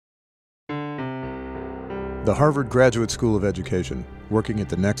the Harvard Graduate School of Education, working at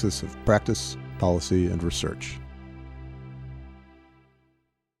the nexus of practice, policy, and research.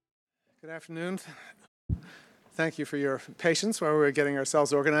 Good afternoon. Thank you for your patience while we were getting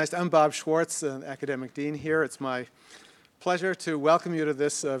ourselves organized. I'm Bob Schwartz, an academic dean here. It's my pleasure to welcome you to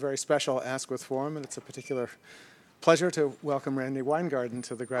this very special Askwith Forum, and it's a particular pleasure to welcome Randi Weingarten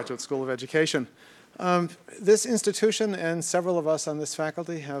to the Graduate School of Education. This institution and several of us on this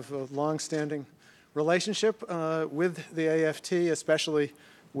faculty have a long-standing relationship with the AFT, especially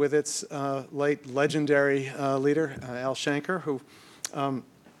with its late legendary leader, Al Shanker, who,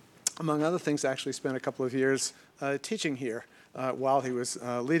 among other things, actually spent a couple of years teaching here while he was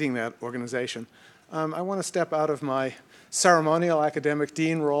leading that organization. I want to step out of my ceremonial academic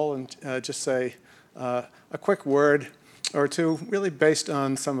dean role and just say a quick word or two, really based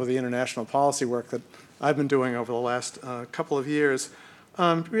on some of the international policy work that I've been doing over the last couple of years.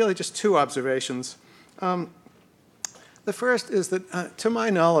 Really just two observations. The first is that, to my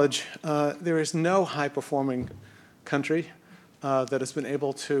knowledge, there is no high-performing country that has been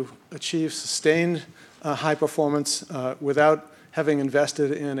able to achieve sustained high performance without having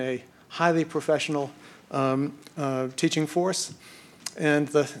invested in a highly professional teaching force. And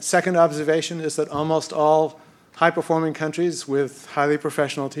the second observation is that almost all high-performing countries with highly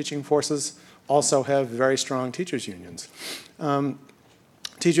professional teaching forces also have very strong teachers' unions.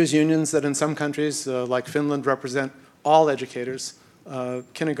 Teachers' unions that in some countries, like Finland, represent all educators,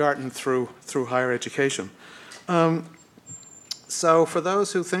 kindergarten through higher education. So for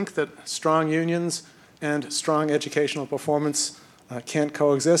those who think that strong unions and strong educational performance can't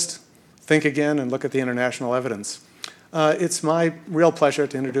coexist, think again and look at the international evidence. It's my real pleasure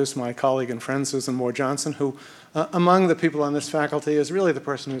to introduce my colleague and friend, Susan Moore-Johnson, who, among the people on this faculty, is really the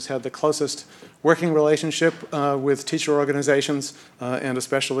person who's had the closest working relationship with teacher organizations and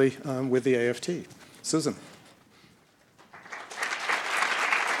especially with the AFT. Susan.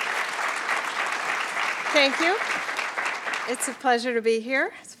 Thank you. It's a pleasure to be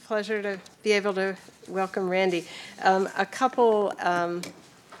here. It's a pleasure to be able to welcome Randi. A couple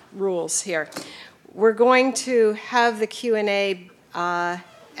rules here. We're going to have the Q&A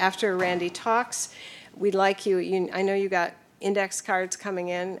after Randi talks. We'd like you, I know you got index cards coming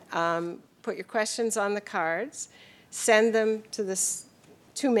in. Put your questions on the cards. Send them to the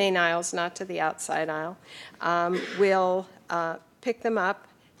two main aisles, not to the outside aisle. We'll pick them up.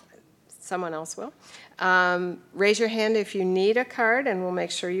 Someone else will. Raise your hand if you need a card, and we'll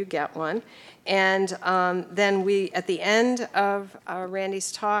make sure you get one. And then at the end of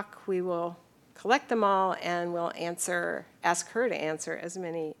Randi's talk, we will collect them all, and we'll ask her to answer as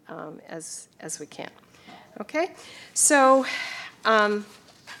many as we can. Okay? So I'm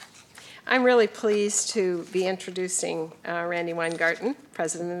really pleased to be introducing Randi Weingarten,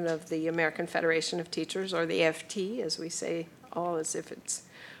 president of the American Federation of Teachers, or the AFT, as we say, all as if it's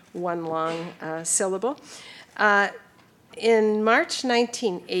one long syllable. In March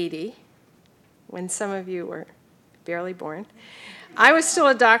 1980, when some of you were barely born, I was still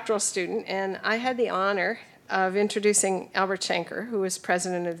a doctoral student, and I had the honor of introducing Albert Shanker, who was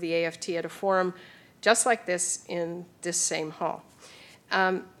president of the AFT, at a forum just like this in this same hall.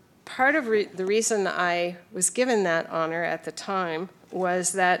 Part of the reason I was given that honor at the time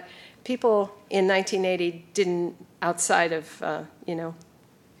was that people in 1980 didn't, outside of,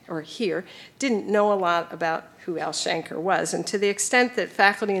 or here, didn't know a lot about who Al Shanker was. And to the extent that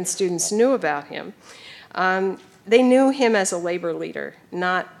faculty and students knew about him, they knew him as a labor leader,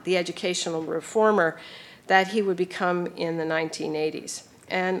 not the educational reformer that he would become in the 1980s.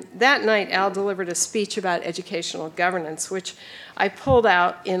 And that night, Al delivered a speech about educational governance, which I pulled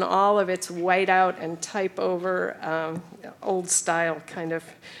out in all of its whiteout and type over, old-style kind of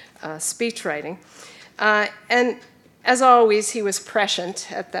speech writing. And as always, he was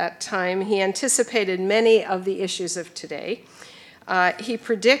prescient at that time. He anticipated many of the issues of today. He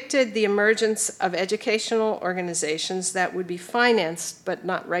predicted the emergence of educational organizations that would be financed but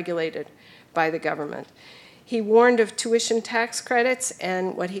not regulated by the government. He warned of tuition tax credits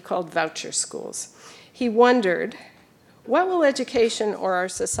and what he called voucher schools. He wondered, what will education or our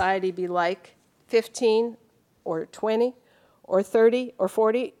society be like 15 or 20 or 30 or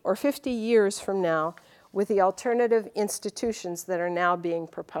 40 or 50 years from now with the alternative institutions that are now being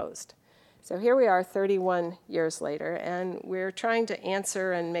proposed? So here we are 31 years later, and we're trying to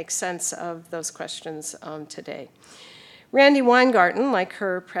answer and make sense of those questions today. Randi Weingarten, like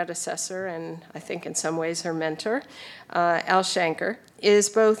her predecessor, and I think in some ways her mentor, Al Shanker, is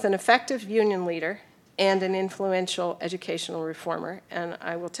both an effective union leader and an influential educational reformer. And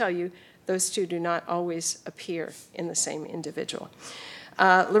I will tell you, those two do not always appear in the same individual.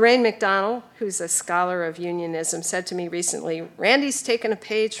 Lorraine McDonald, who's a scholar of unionism, said to me recently, "Randy's taken a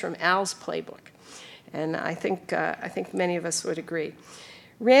page from Al's playbook." And I think many of us would agree.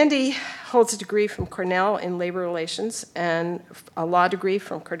 Randy holds a degree from Cornell in labor relations and a law degree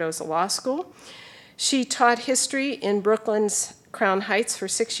from Cardozo Law School. She taught history in Brooklyn's Crown Heights for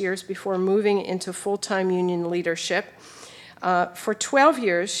 6 years before moving into full-time union leadership. For 12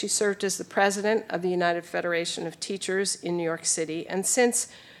 years, she served as the president of the United Federation of Teachers in New York City, and since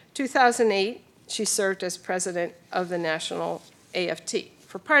 2008, she served as president of the National AFT.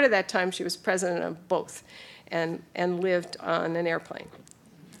 For part of that time, she was president of both and lived on an airplane.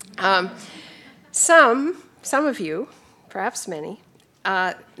 Some of you, perhaps many,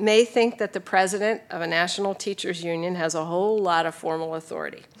 may think that the president of a national teachers union has a whole lot of formal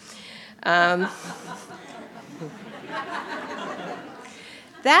authority.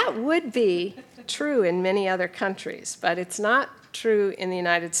 That would be true in many other countries, but it's not true in the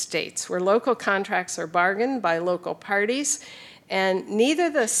United States, where local contracts are bargained by local parties, and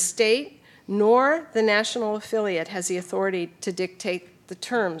neither the state nor the national affiliate has the authority to dictate the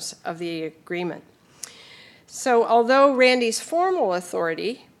terms of the agreement. So although Randi's formal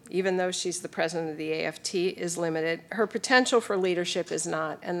authority, even though she's the president of the AFT, is limited, her potential for leadership is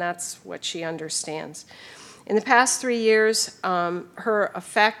not, and that's what she understands. In the past 3 years, her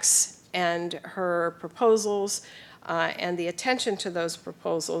effects and her proposals and the attention to those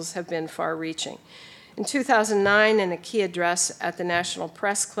proposals have been far-reaching. In 2009, in a key address at the National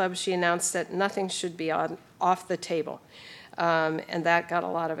Press Club, she announced that nothing should be off the table, and that got a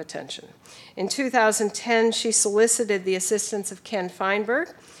lot of attention. In 2010, she solicited the assistance of Ken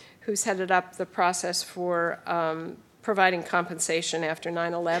Feinberg, who's headed up the process for providing compensation after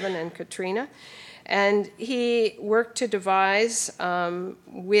 9/11 and Katrina. And he worked to devise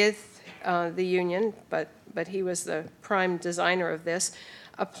with the union, but he was the prime designer of this,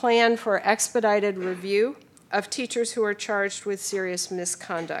 a plan for expedited review of teachers who are charged with serious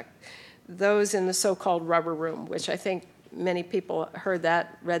misconduct, those in the so-called rubber room, which I think many people heard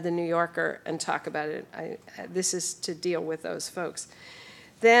that, read the New Yorker, and talk about it. This is to deal with those folks.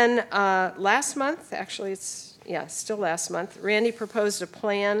 Then last month, actually still last month, Randi proposed a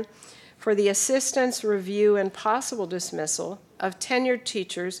plan for the assistance, review, and possible dismissal of tenured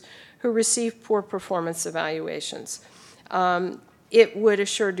teachers who receive poor performance evaluations. It would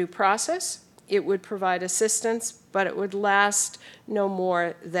assure due process, it would provide assistance, but it would last no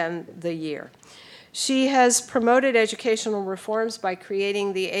more than the year. She has promoted educational reforms by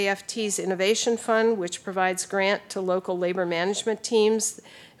creating the AFT's Innovation Fund, which provides grant to local labor management teams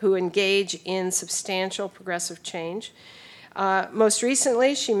who engage in substantial progressive change. Most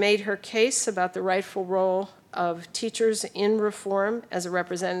recently, she made her case about the rightful role of teachers in reform as a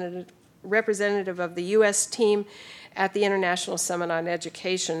representative of the U.S. team at the International Summit on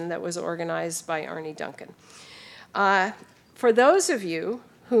Education that was organized by Arne Duncan. For those of you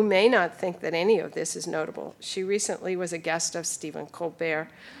who may not think that any of this is notable, she recently was a guest of Stephen Colbert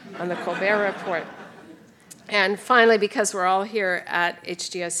on the Colbert Report. And finally, because we're all here at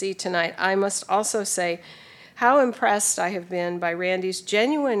HDSE tonight, I must also say how impressed I have been by Randi's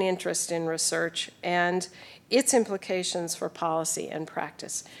genuine interest in research and its implications for policy and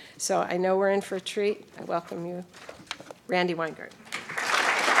practice. So I know we're in for a treat. I welcome you, Randi Weingarten.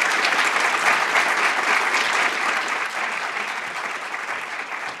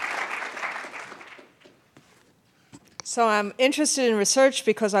 So I'm interested in research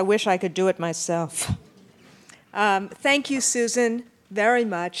because I wish I could do it myself. Thank you, Susan, very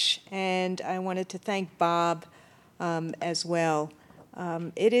much, and I wanted to thank Bob as well.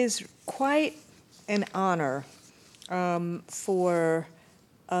 It is quite an honor for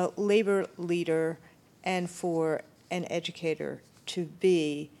a labor leader and for an educator to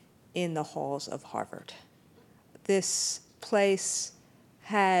be in the halls of Harvard. This place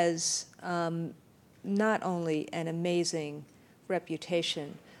has not only an amazing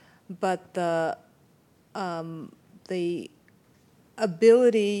reputation, but the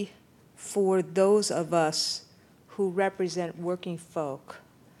ability for those of us who represent working folk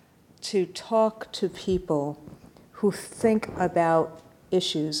to talk to people who think about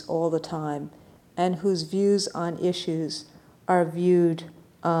issues all the time and whose views on issues are viewed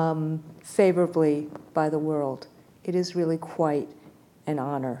favorably by the world. It is really quite an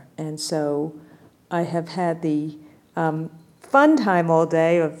honor. And so I have had the fun time all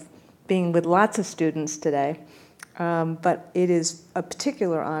day of being with lots of students today, but it is a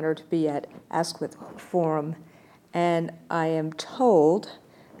particular honor to be at Askwith Forum, and I am told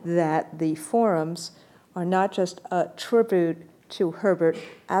that the forums are not just a tribute to Herbert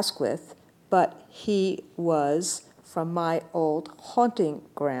Askwith, but he was from my old haunting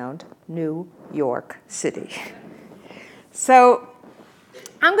ground, New York City. So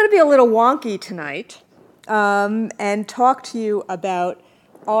I'm going to be a little wonky tonight and talk to you about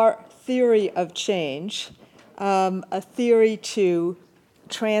our theory of change, a theory to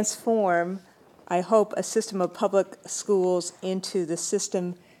transform, I hope, a system of public schools into the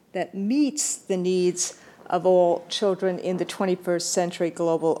system that meets the needs of all children in the 21st century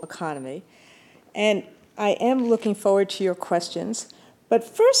global economy. And I am looking forward to your questions. But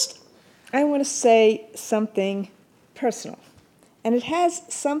first, I want to say something personal. And it has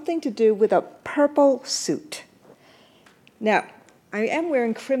something to do with a purple suit. Now, I am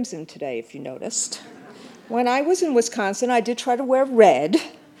wearing crimson today, if you noticed. When I was in Wisconsin, I did try to wear red,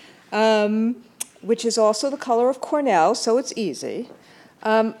 which is also the color of Cornell, so it's easy.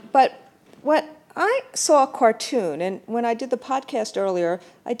 But what I saw a cartoon, and when I did the podcast earlier,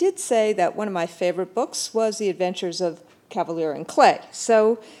 I did say that one of my favorite books was The Adventures of Cavalier and Clay.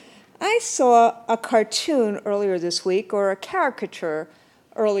 So I saw a cartoon earlier this week, or a caricature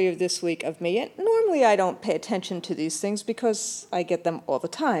earlier this week of me, and normally I don't pay attention to these things because I get them all the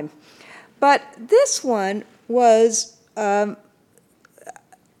time. But this one was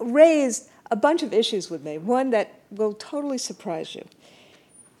raised a bunch of issues with me, one that will totally surprise you.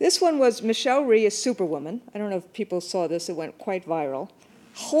 This one was Michelle Rhee, a superwoman. I don't know if people saw this. It went quite viral,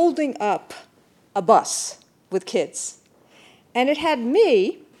 holding up a bus with kids. And it had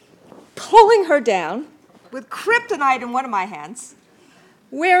me pulling her down with kryptonite in one of my hands,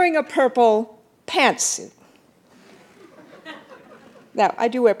 wearing a purple pantsuit. Now, I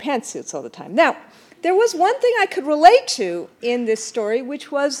do wear pantsuits all the time. Now, there was one thing I could relate to in this story,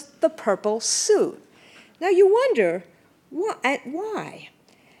 which was the purple suit. Now, you wonder, why?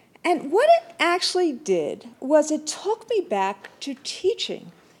 And what it actually did was it took me back to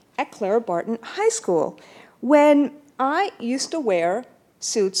teaching at Clara Barton High School, when I used to wear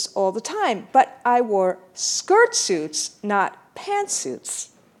suits all the time, but I wore skirt suits, not pantsuits.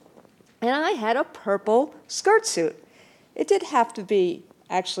 And I had a purple skirt suit. It did have to be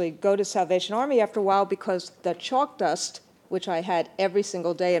actually go to Salvation Army after a while, because the chalk dust, which I had every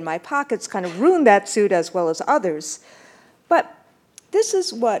single day in my pockets, kind of ruined that suit as well as others. But this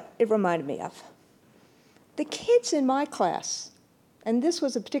is what it reminded me of. The kids in my class, and this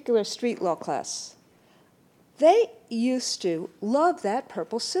was a particular street law class, they used to love that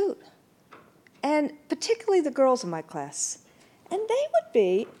purple suit, and particularly the girls in my class. And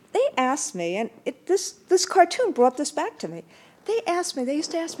they asked me, and this cartoon brought this back to me. They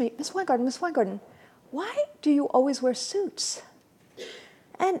used to ask me, Miss Weingarten, why do you always wear suits?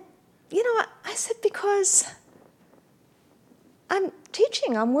 And, I said, because I'm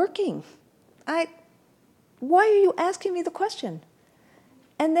teaching, I'm working. Why are you asking me the question?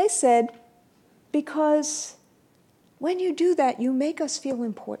 And they said, because when you do that, you make us feel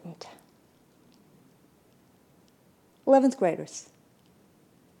important. 11th graders.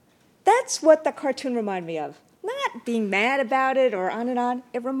 That's what the cartoon reminded me of. Not being mad about it or on and on.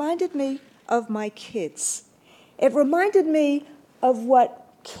 It reminded me of my kids. It reminded me of what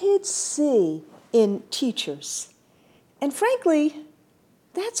kids see in teachers. And frankly,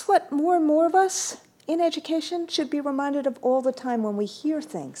 that's what more and more of us in education should be reminded of all the time when we hear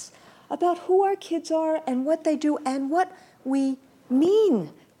things about who our kids are and what they do and what we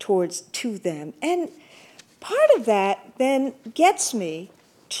mean to them. And part of that then gets me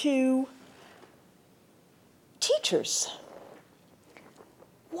to teachers.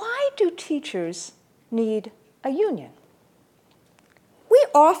 Why do teachers need a union? We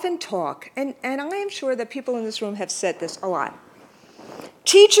often talk, and I am sure that people in this room have said this a lot.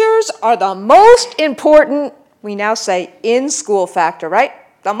 Teachers are the most important, we now say, in-school factor, right?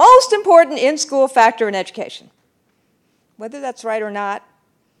 The most important in-school factor in education. Whether that's right or not,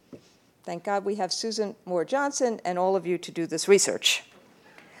 thank God we have Susan Moore-Johnson and all of you to do this research.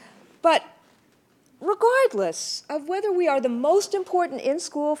 But regardless of whether we are the most important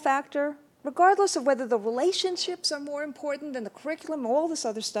in-school factor, regardless of whether the relationships are more important than the curriculum, all this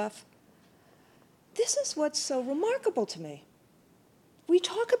other stuff, this is what's so remarkable to me. We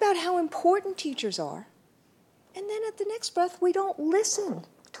talk about how important teachers are, and then at the next breath, we don't listen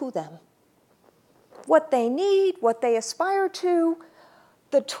to them. What they need, what they aspire to,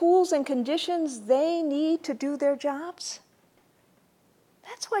 the tools and conditions they need to do their jobs.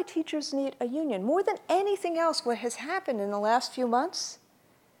 That's why teachers need a union. More than anything else, what has happened in the last few months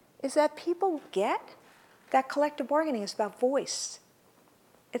is that people get that collective bargaining is about voice.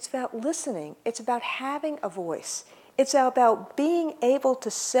 It's about listening. It's about having a voice. It's about being able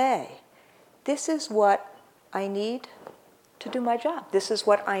to say, this is what I need to do my job. This is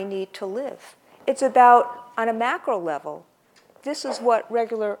what I need to live. It's about on a macro level, this is what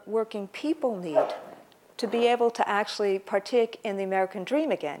regular working people need to be able to actually partake in the American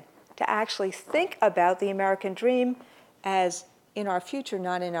dream again, to actually think about the American dream as in our future,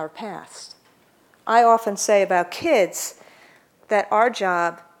 not in our past. I often say about kids that our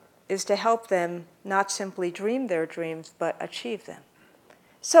job is to help them not simply dream their dreams, but achieve them.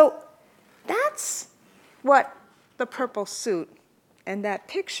 So that's what the purple suit and that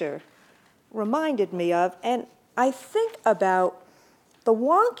picture reminded me of. And I think about the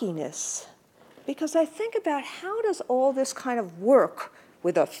wonkiness, because I think about how does all this kind of work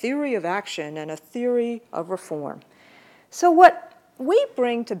with a theory of action and a theory of reform. So what we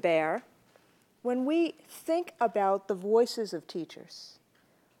bring to bear when we think about the voices of teachers,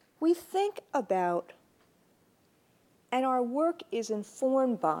 we think about, and our work is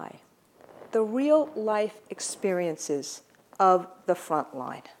informed by, the real life experiences of the front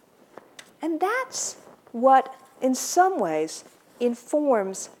line. And that's what, in some ways,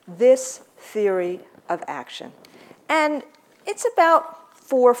 informs this theory of action. And it's about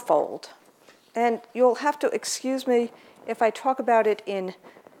fourfold. And you'll have to excuse me if I talk about it in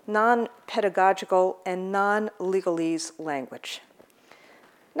non-pedagogical and non-legalese language.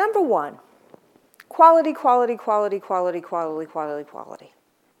 Number one, quality, quality, quality, quality, quality, quality, quality.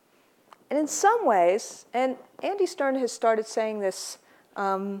 And in some ways, and Andy Stern has started saying this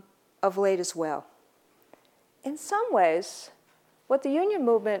of late as well, in some ways, what the union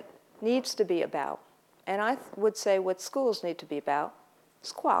movement needs to be about, and I would say what schools need to be about,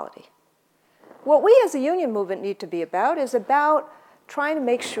 is quality. What we as a union movement need to be about is about trying to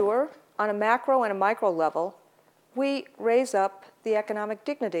make sure, on a macro and a micro level, we raise up the economic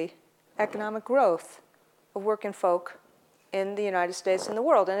dignity, economic growth of working folk in the United States and the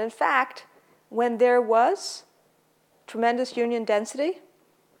world. And in fact, when there was tremendous union density,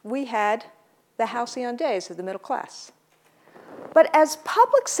 we had the halcyon days of the middle class. But as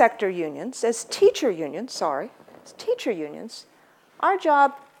public sector unions, as teacher unions, our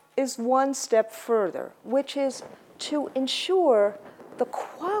job is one step further, which is to ensure the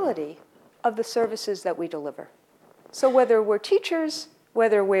quality of the services that we deliver. So whether we're teachers,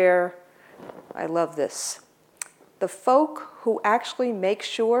 whether we're, I love this, the folk who actually make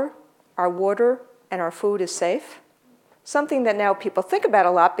sure our water and our food is safe, something that now people think about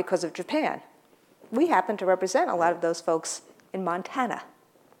a lot because of Japan. We happen to represent a lot of those folks in Montana,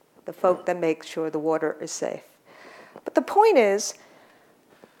 the folk that make sure the water is safe. But the point is,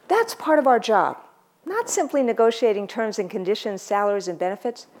 that's part of our job. Not simply negotiating terms and conditions, salaries and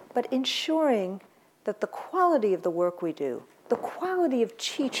benefits, but ensuring that the quality of the work we do, the quality of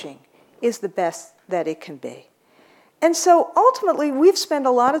teaching, is the best that it can be. And so ultimately, we've spent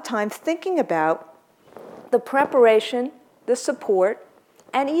a lot of time thinking about the preparation, the support,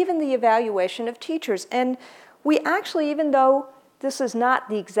 and even the evaluation of teachers. And we actually, even though this is not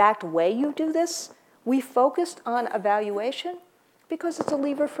the exact way you do this, we focused on evaluation because it's a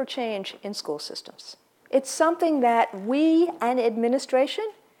lever for change in school systems. It's something that we and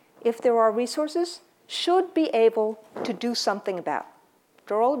administration, if there are resources, should be able to do something about.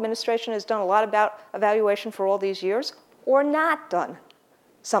 After all, administration has done a lot about evaluation for all these years, or not done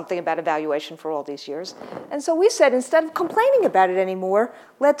something about evaluation for all these years. And so we said, instead of complaining about it anymore,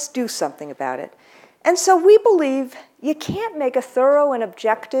 let's do something about it. And so we believe you can't make a thorough and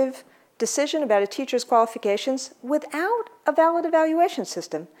objective decision about a teacher's qualifications without a valid evaluation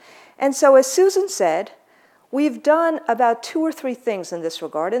system. And so as Susan said, we've done about 2 or 3 things in this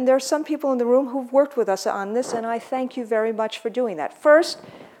regard, and there are some people in the room who've worked with us on this, and I thank you very much for doing that. First,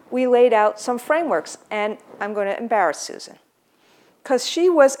 we laid out some frameworks, and I'm going to embarrass Susan, because she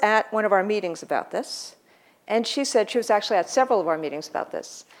was at one of our meetings about this, and she said she was actually at several of our meetings about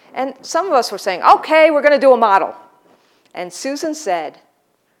this. And some of us were saying, okay, we're going to do a model. And Susan said,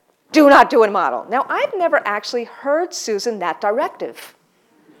 do not do a model. Now, I've never actually heard Susan that directive.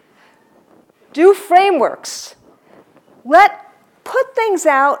 Do frameworks. Put things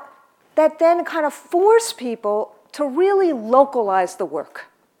out that then kind of force people to really localize the work,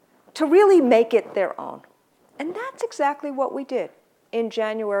 to really make it their own. And that's exactly what we did in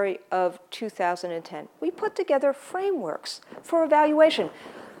January of 2010. We put together frameworks for evaluation,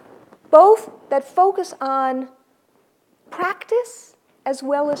 both that focus on practice as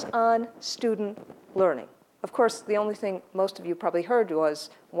well as on student learning. Of course, the only thing most of you probably heard was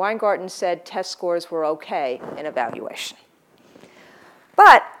Weingarten said test scores were okay in evaluation.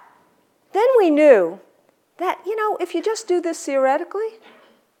 But then we knew that, if you just do this theoretically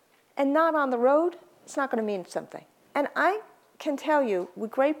and not on the road, it's not going to mean something. And I can tell you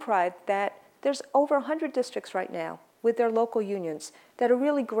with great pride that there's over 100 districts right now with their local unions that are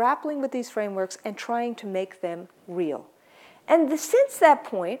really grappling with these frameworks and trying to make them real. And since that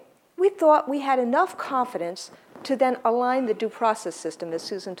point, we thought we had enough confidence to then align the due process system, as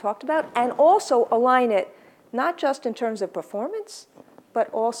Susan talked about, and also align it not just in terms of performance, but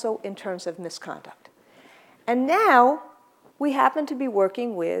also in terms of misconduct. And now we happen to be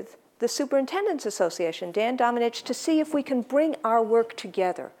working with the Superintendents Association, Dan Domenech, to see if we can bring our work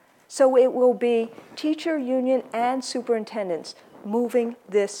together. So it will be teacher union and superintendents moving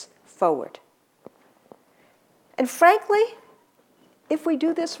this forward. And frankly, if we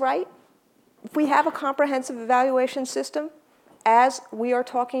do this right, if we have a comprehensive evaluation system, as we are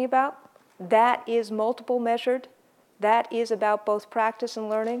talking about, that is multiple measured, that is about both practice and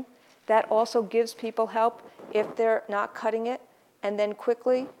learning, that also gives people help if they're not cutting it, and then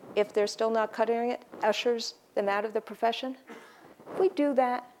quickly, if they're still not cutting it, ushers them out of the profession. If we do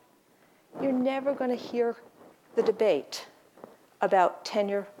that, you're never going to hear the debate about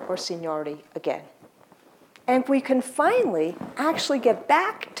tenure or seniority again. And we can finally actually get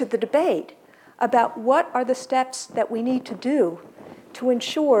back to the debate about what are the steps that we need to do to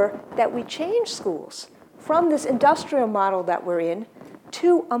ensure that we change schools from this industrial model that we're in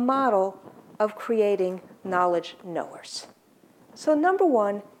to a model of creating knowledge knowers. So number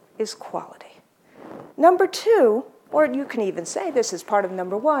one is quality. Number two, or you can even say this is part of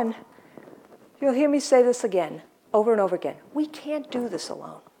number one, you'll hear me say this again, over and over again. We can't do this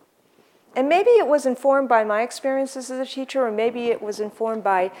alone. And maybe it was informed by my experiences as a teacher, or maybe it was informed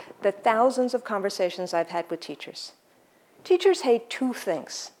by the thousands of conversations I've had with teachers. Teachers hate two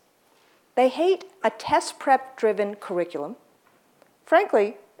things. They hate a test prep-driven curriculum.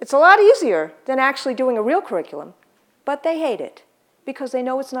 Frankly, it's a lot easier than actually doing a real curriculum, but they hate it because they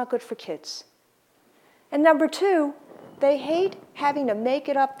know it's not good for kids. And number two, they hate having to make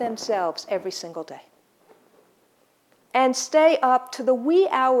it up themselves every single day and stay up to the wee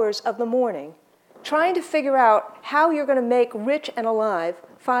hours of the morning trying to figure out how you're going to make Rich and Alive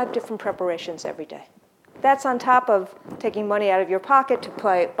 5 different preparations every day. That's on top of taking money out of your pocket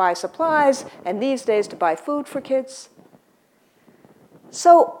to buy supplies, and these days to buy food for kids.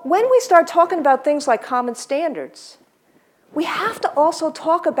 So when we start talking about things like common standards, we have to also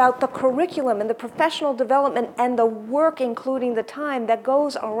talk about the curriculum and the professional development and the work, including the time that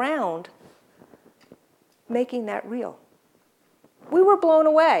goes around making that real. We were blown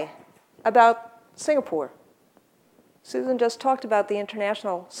away about Singapore. Susan just talked about the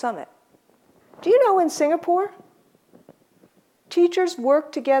International Summit. Do you know in Singapore, teachers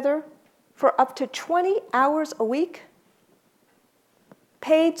work together for up to 20 hours a week,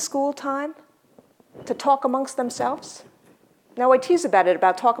 paid school time, to talk amongst themselves? Now, I tease about it,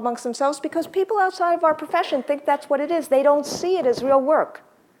 about talk amongst themselves, because people outside of our profession think that's what it is. They don't see it as real work.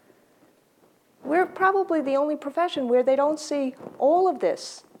 We're probably the only profession where they don't see all of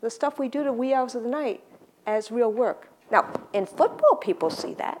this, the stuff we do to wee hours of the night, as real work. Now, in football, people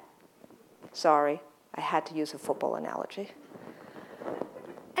see that. Sorry, I had to use a football analogy.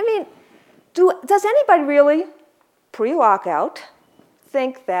 I mean, does anybody really, pre-lockout,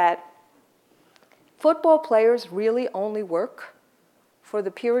 think that football players really only work for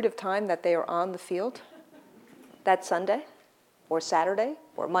the period of time that they are on the field? That Sunday, or Saturday,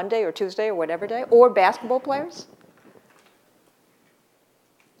 or Monday, or Tuesday, or whatever day, or basketball players?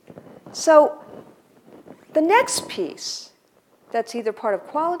 So the next piece that's either part of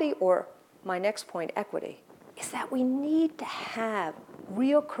quality or my next point, equity, is that we need to have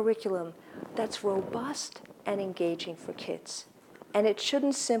real curriculum that's robust and engaging for kids. And it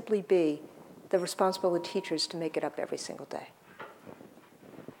shouldn't simply be the responsibility of teachers to make it up every single day.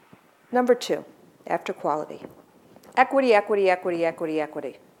 Number two, after quality. Equity, equity, equity, equity,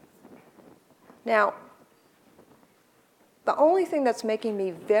 equity. Now, the only thing that's making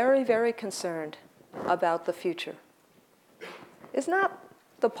me very, very concerned about the future is not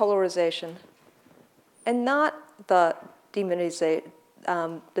the polarization and not the demonization,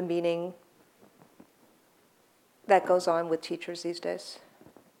 the meaning that goes on with teachers these days.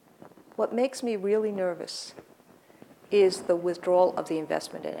 What makes me really nervous is the withdrawal of the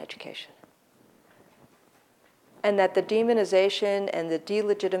investment in education. And that the demonization and the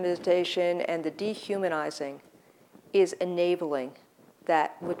delegitimization and the dehumanizing is enabling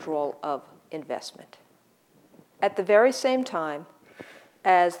that withdrawal of investment. At the very same time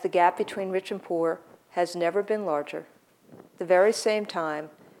as the gap between rich and poor has never been larger, the very same time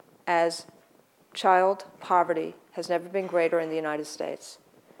as child poverty has never been greater in the United States,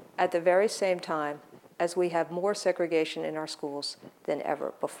 at the very same time as we have more segregation in our schools than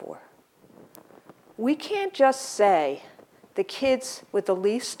ever before. We can't just say the kids with the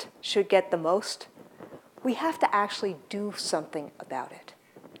least should get the most. we have to actually do something about it.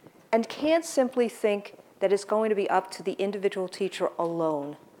 And can't simply think that it's going to be up to the individual teacher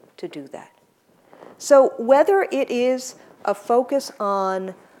alone to do that. So whether it is a focus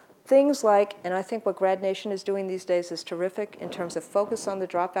on things like, and I think what Grad Nation is doing these days is terrific in terms of focus on the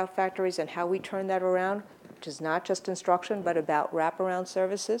dropout factories and how we turn that around, which is not just instruction, but about wraparound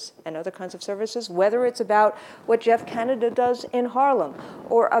services and other kinds of services, whether it's about what Jeff Canada does in Harlem,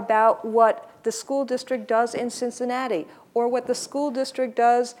 or about what the school district does in Cincinnati, or what the school district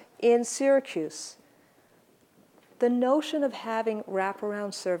does in Syracuse. The notion of having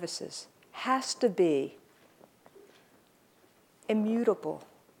wraparound services has to be immutable,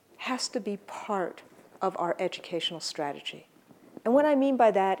 has to be part of our educational strategy. And what I mean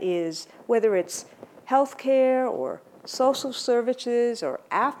by that is whether it's healthcare or social services or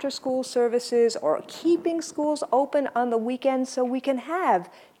after-school services or keeping schools open on the weekends so we can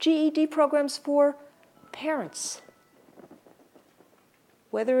have GED programs for parents.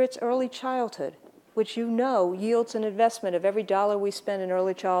 Whether it's early childhood, which you know yields an investment of every dollar we spend in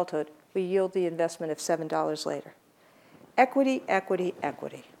early childhood, we yield the investment of $7 later. Equity, equity,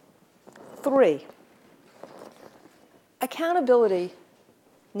 equity. 3, accountability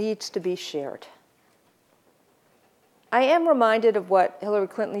needs to be shared. I am reminded of what Hillary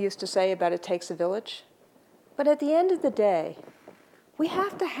Clinton used to say about it takes a village. But at the end of the day, we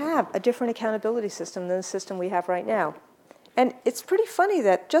have to have a different accountability system than the system we have right now. And it's pretty funny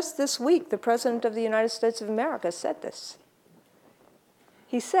that just this week, the President of the United States of America said this.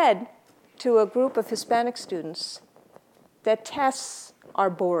 He said to a group of Hispanic students that tests are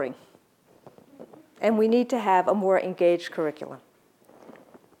boring, and we need to have a more engaged curriculum.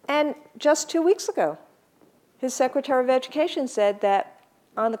 And just 2 weeks ago, his Secretary of Education said that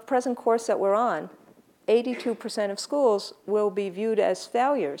on the present course that we're on, 82% of schools will be viewed as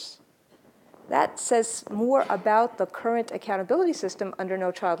failures. That says more about the current accountability system under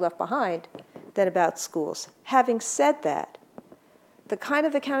No Child Left Behind than about schools. Having said that, the kind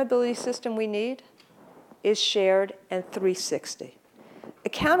of accountability system we need is shared and 360.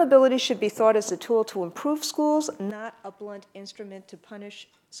 Accountability should be thought as a tool to improve schools, not a blunt instrument to punish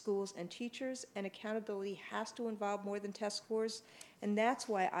schools and teachers. And accountability has to involve more than test scores. And that's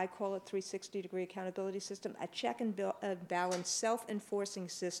why I call it 360-degree accountability system, a check and balance, self-enforcing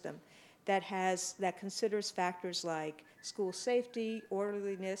system that considers factors like school safety,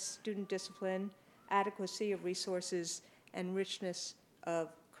 orderliness, student discipline, adequacy of resources, and richness of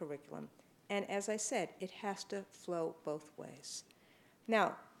curriculum. And as I said, it has to flow both ways.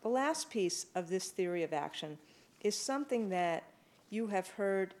 Now, the last piece of this theory of action is something that you have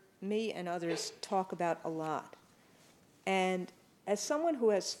heard me and others talk about a lot. And as someone who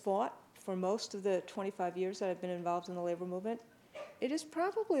has fought for most of the 25 years that I've been involved in the labor movement, it is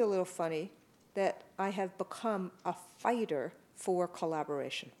probably a little funny that I have become a fighter for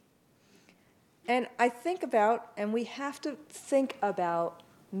collaboration. And I think about, and we have to think about,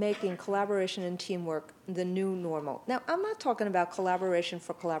 making collaboration and teamwork the new normal. Now, I'm not talking about collaboration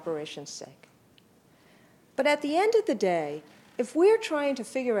for collaboration's sake. But at the end of the day, if we're trying to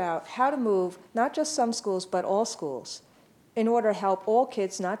figure out how to move not just some schools, but all schools, in order to help all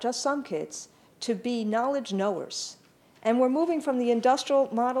kids, not just some kids, to be knowledge knowers, and we're moving from the industrial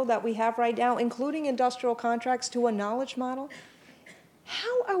model that we have right now, including industrial contracts, to a knowledge model,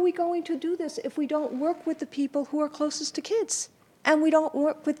 how are we going to do this if we don't work with the people who are closest to kids? And we don't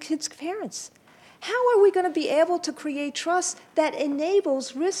work with kids' parents? How are we going to be able to create trust that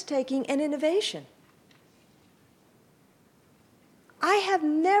enables risk-taking and innovation? I have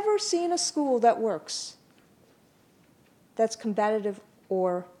never seen a school that works that's combative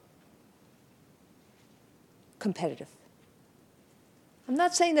or competitive. I'm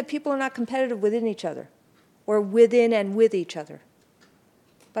not saying that people are not competitive within each other or within and with each other.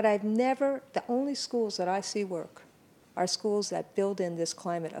 But the only schools that I see work are schools that build in this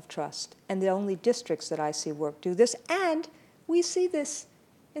climate of trust. And the only districts that I see work do this. And we see this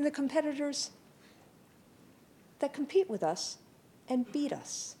in the competitors that compete with us and beat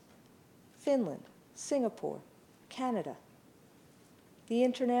us. Finland, Singapore, Canada, the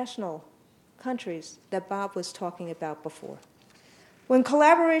international countries that Bob was talking about before. When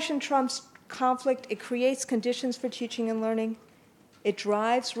collaboration trumps conflict, it creates conditions for teaching and learning. It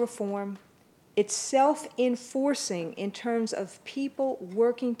drives reform. It's self-enforcing in terms of people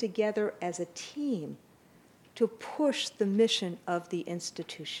working together as a team to push the mission of the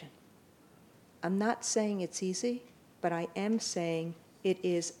institution. I'm not saying it's easy, but I am saying it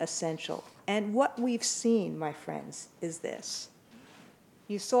is essential. And what we've seen, my friends, is this.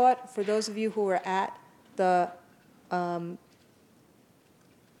 You saw it for those of you who were at the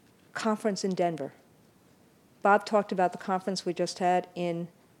conference in Denver. Bob talked about the conference we just had in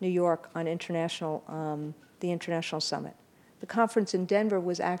New York on the International Summit. The conference in Denver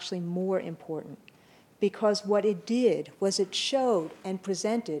was actually more important because what it did was it showed and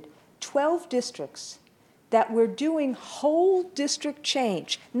presented 12 districts that were doing whole district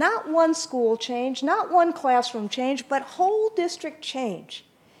change, not one school change, not one classroom change, but whole district change,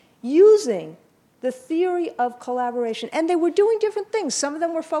 using the theory of collaboration. And they were doing different things. Some of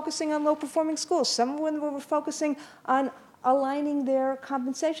them were focusing on low-performing schools. Some of them were focusing on aligning their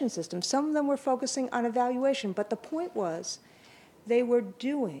compensation system. Some of them were focusing on evaluation. But the point was, they were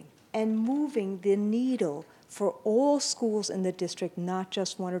doing and moving the needle for all schools in the district, not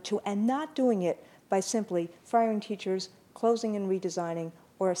just one or two, and not doing it by simply firing teachers, closing and redesigning,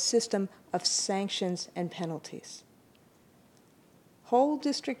 or a system of sanctions and penalties. Whole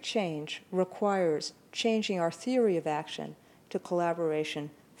district change requires changing our theory of action to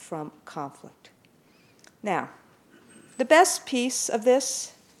collaboration from conflict. Now, the best piece of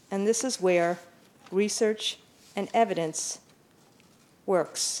this, and this is where research and evidence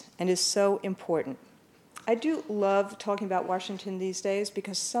works and is so important. I do love talking about Washington these days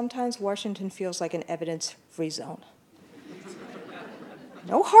because sometimes Washington feels like an evidence-free zone.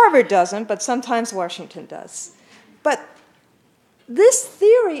 No, Harvard doesn't, but sometimes Washington does. But this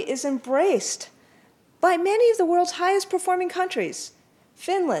theory is embraced by many of the world's highest performing countries.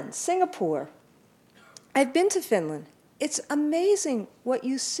 Finland, Singapore. I've been to Finland. It's amazing what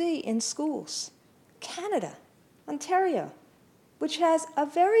you see in schools. Canada, Ontario, which has a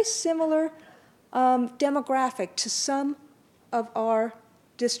very similar demographic to some of our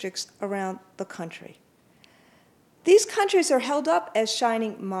districts around the country. These countries are held up as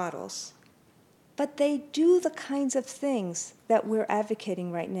shining models, but they do the kinds of things that we're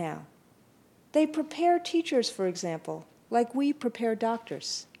advocating right now. They prepare teachers, for example, like we prepare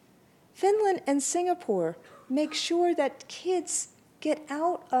doctors. Finland and Singapore make sure that kids get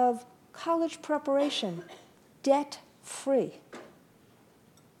out of college preparation debt-free.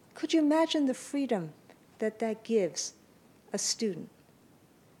 Could you imagine the freedom that that gives a student?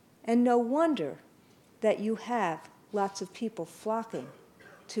 And no wonder that you have lots of people flocking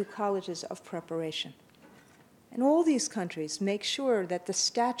to colleges of preparation. And all these countries make sure that the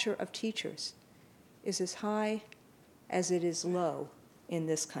stature of teachers is as high as it is low in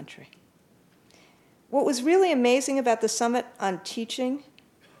this country. What was really amazing about the Summit on Teaching,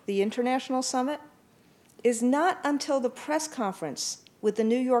 the International Summit, is not until the press conference with the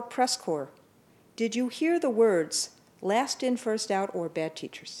New York Press Corps did you hear the words, last in, first out, or bad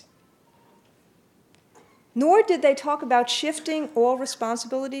teachers. Nor did they talk about shifting all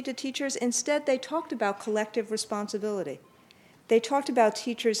responsibility to teachers. Instead, they talked about collective responsibility. They talked about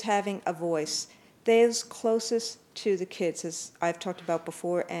teachers having a voice, those closest to the kids, as I've talked about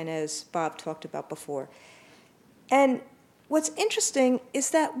before and as Bob talked about before. And what's interesting is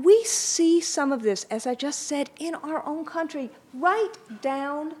that we see some of this, as I just said, in our own country, right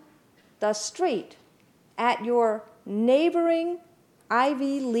down the street at your neighboring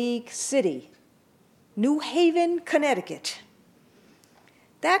Ivy League city, New Haven, Connecticut.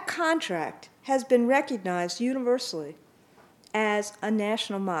 That contract has been recognized universally as a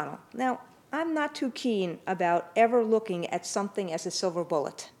national model. Now, I'm not too keen about ever looking at something as a silver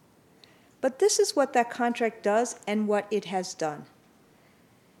bullet. But this is what that contract does and what it has done.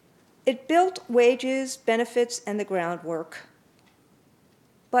 It built wages, benefits, and the groundwork.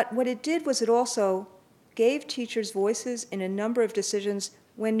 But what it did was it also gave teachers voices in a number of decisions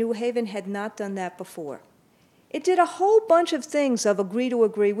when New Haven had not done that before. It did a whole bunch of things of agree to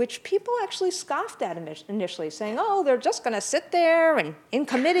agree, which people actually scoffed at initially, saying, oh, they're just going to sit there and in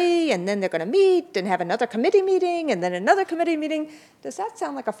committee, and then they're going to meet and have another committee meeting, and then another committee meeting. Does that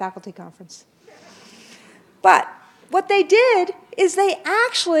sound like a faculty conference? But what they did is they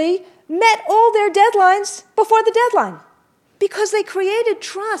actually met all their deadlines before the deadline because they created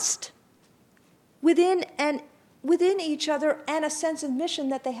trust within each other and a sense of mission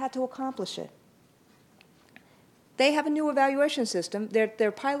that they had to accomplish it. They have a new evaluation system.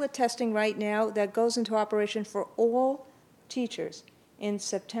 They're pilot testing right now that goes into operation for all teachers in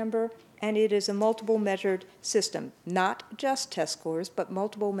September, and it is a multiple measured system, not just test scores, but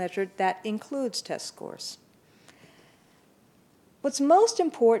multiple measured that includes test scores. What's most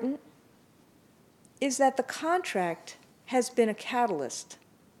important is that the contract has been a catalyst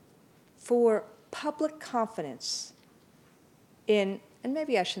for public confidence in, and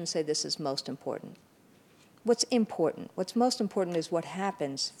maybe I shouldn't say this is most important. What's most important is what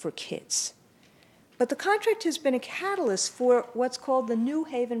happens for kids. But the contract has been a catalyst for what's called the New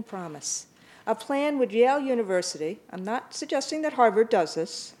Haven Promise, a plan with Yale University. I'm not suggesting that Harvard does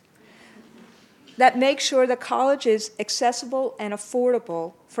this. that makes sure that college is accessible and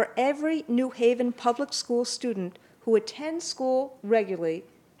affordable for every New Haven public school student who attends school regularly,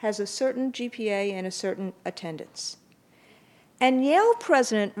 has a certain GPA and a certain attendance. And Yale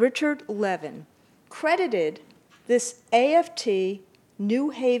President Richard Levin credited this AFT New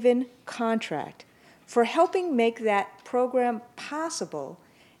Haven contract for helping make that program possible,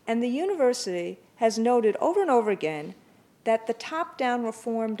 and the university has noted over and over again that the top-down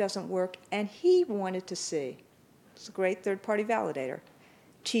reform doesn't work, and he wanted to see, it's a great third-party validator,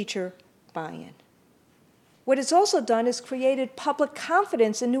 teacher buy-in. What it's also done is created public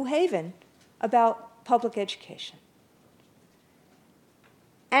confidence in New Haven about public education.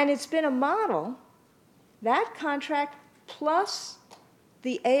 And it's been a model, that contract plus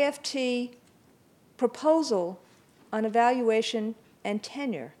the AFT proposal on evaluation and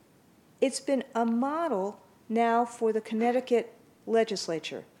tenure. It's been a model now for the Connecticut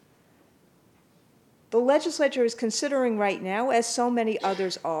legislature. The legislature is considering right now, as so many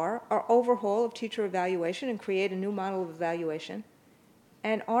others are, our overhaul of teacher evaluation and create a new model of evaluation.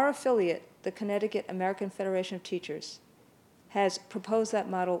 And our affiliate, the Connecticut American Federation of Teachers, has proposed that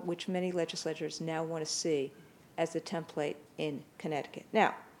model, which many legislatures now want to see as the template in Connecticut.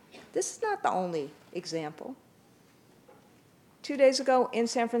 Now, this is not the only example. 2 days ago in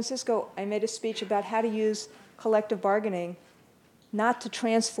San Francisco, I made a speech about how to use collective bargaining not to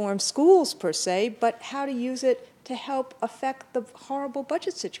transform schools per se, but how to use it to help affect the horrible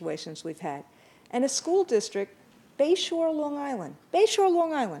budget situations we've had. And a school district, Bayshore, Long Island,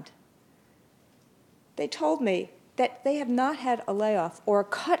 they told me that they have not had a layoff or a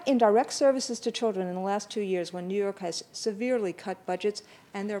cut in direct services to children in the last 2 years when New York has severely cut budgets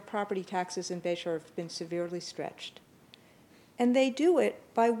and their property taxes in Bayshore have been severely stretched. And they do it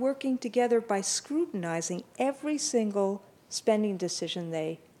by working together, by scrutinizing every single spending decision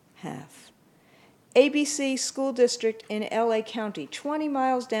they have. ABC School District in LA County, 20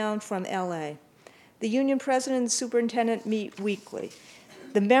 miles down from LA. The union president and the superintendent meet weekly.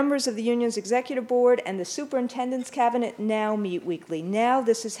 The members of the union's executive board and the superintendent's cabinet now meet weekly. Now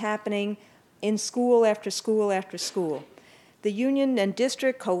this is happening in school after school after school. The union and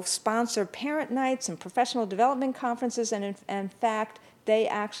district co-sponsor parent nights and professional development conferences, and in fact, they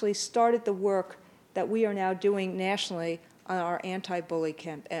actually started the work that we are now doing nationally on our anti-bullying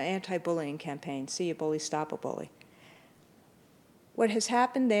campaign, See a Bully, Stop a Bully. What has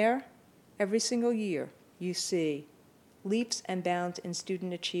happened there, every single year, you see leaps and bounds in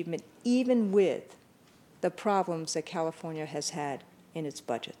student achievement, even with the problems that California has had in its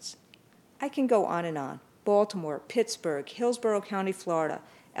budgets. I can go on and on. Baltimore, Pittsburgh, Hillsborough County, Florida,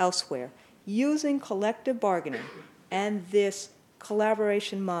 elsewhere, using collective bargaining and this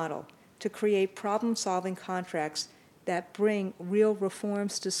collaboration model to create problem-solving contracts that bring real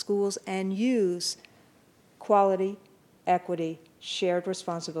reforms to schools and use quality, equity, shared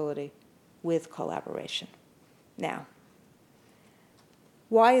responsibility with collaboration. Now,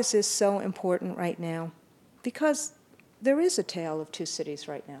 why is this so important right now? Because there is a tale of two cities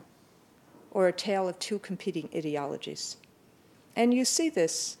right now, or a tale of two competing ideologies. And you see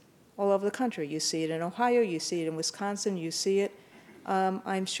this all over the country. You see it in Ohio, you see it in Wisconsin, you see it,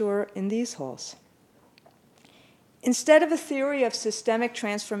 I'm sure, in these halls. Instead of a theory of systemic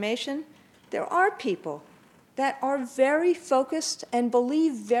transformation, there are people that are very focused and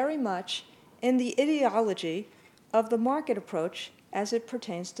believe very much in the ideology of the market approach as it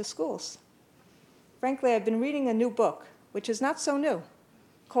pertains to schools. Frankly, I've been reading a new book, which is not so new,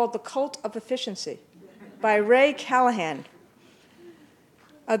 called The Cult of Efficiency by Ray Callahan,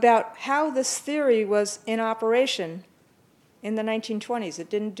 about how this theory was in operation in the 1920s. It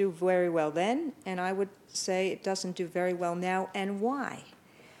didn't do very well then, and I would say it doesn't do very well now. And why?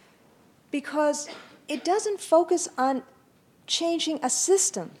 Because it doesn't focus on changing a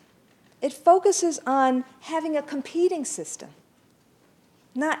system. It focuses on having a competing system,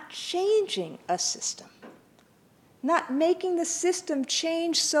 not changing a system. Not making the system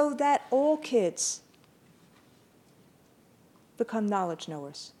change so that all kids become knowledge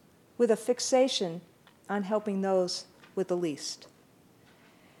knowers, with a fixation on helping those with the least.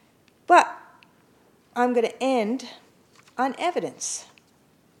 But I'm going to end on evidence.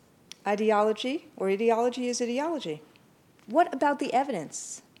 Ideology, or ideology is ideology. What about the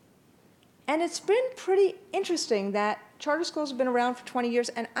evidence? And it's been pretty interesting that charter schools have been around for 20 years,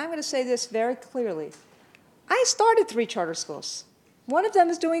 and I'm going to say this very clearly. I started 3 charter schools. One of them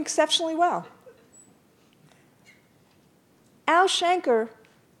is doing exceptionally well. Al Shanker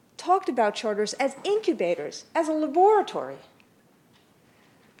talked about charters as incubators, as a laboratory.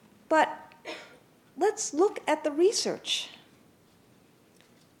 But let's look at the research.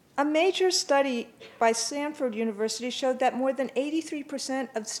 A major study by Stanford University showed that more than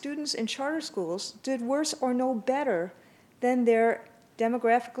 83% of students in charter schools did worse or no better than their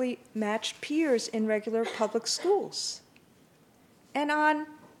demographically matched peers in regular public schools. And on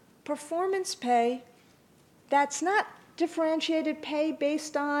performance pay, that's not differentiated pay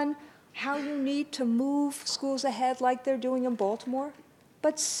based on how you need to move schools ahead like they're doing in Baltimore,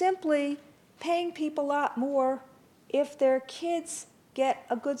 but simply paying people a lot more if their kids get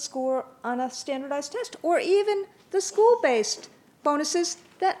a good score on a standardized test, or even the school-based bonuses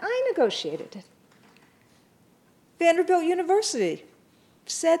that I negotiated. Vanderbilt University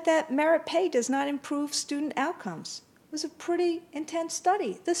said that merit pay does not improve student outcomes. It was a pretty intense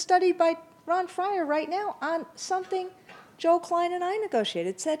study. The study by Ron Fryer right now on something Joe Klein and I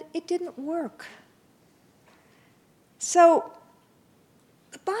negotiated said it didn't work. So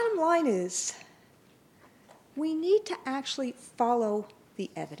the bottom line is we need to actually follow the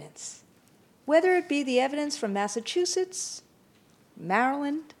evidence, whether it be the evidence from Massachusetts,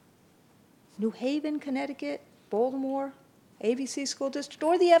 Maryland, New Haven, Connecticut, Baltimore, ABC School District,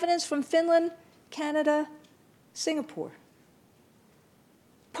 or the evidence from Finland, Canada, Singapore.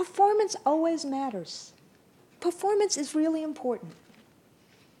 Performance always matters. Performance is really important,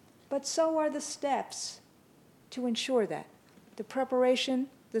 but so are the steps to ensure that. The preparation,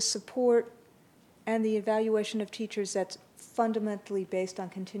 the support, and the evaluation of teachers that's fundamentally based on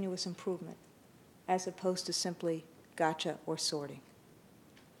continuous improvement, as opposed to simply gotcha or sorting.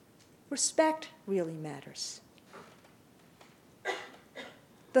 Respect really matters.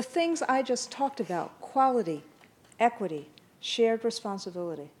 The things I just talked about, quality, equity, shared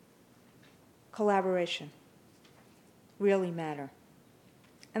responsibility, collaboration, really matter.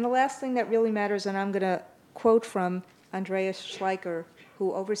 And the last thing that really matters, and I'm going to quote from Andreas Schleicher,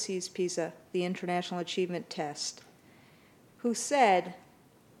 who oversees PISA, the International Achievement Test, who said,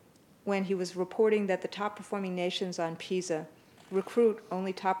 when he was reporting that the top-performing nations on PISA recruit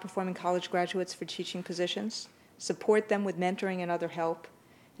only top-performing college graduates for teaching positions, support them with mentoring and other help,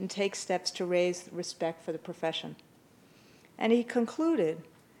 and take steps to raise respect for the profession. And he concluded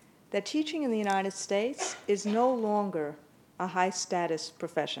that teaching in the United States is no longer a high-status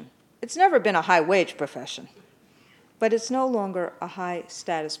profession. It's never been a high-wage profession, but it's no longer a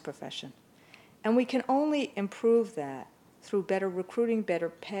high-status profession. And we can only improve that through better recruiting, better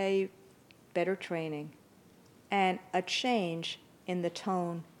pay, better training, and a change in the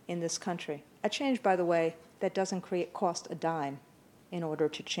tone in this country. A change, by the way, that doesn't cost a dime in order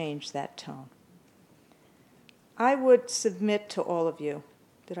to change that tone. I would submit to all of you,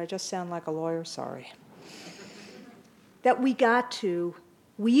 did I just sound like a lawyer? Sorry. That we got to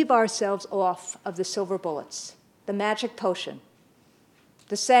weave ourselves off of the silver bullets, the magic potion,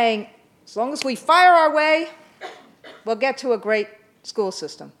 the saying, as long as we fire our way, we'll get to a great school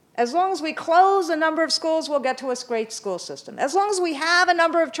system. As long as we close a number of schools, we'll get to a great school system. As long as we have a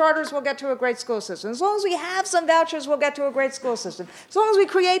number of charters, we'll get to a great school system. As long as we have some vouchers, we'll get to a great school system. As long as we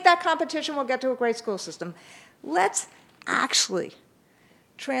create that competition, we'll get to a great school system. Let's actually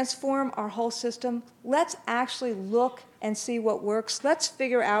transform our whole system. Let's actually look and see what works. Let's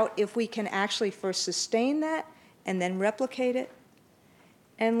figure out if we can actually first sustain that and then replicate it.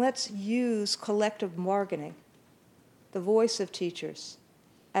 And let's use collective bargaining, the voice of teachers,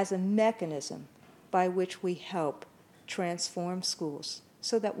 as a mechanism by which we help transform schools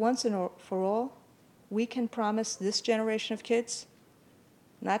so that once and for all, we can promise this generation of kids,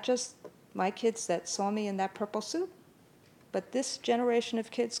 not just my kids that saw me in that purple suit, but this generation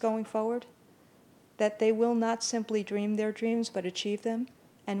of kids going forward, that they will not simply dream their dreams but achieve them,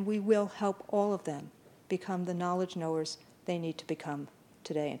 and we will help all of them become the knowledge knowers they need to become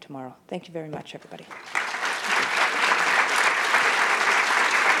today and tomorrow. Thank you very much, everybody.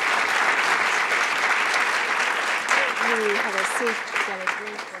 You have a seat. Get a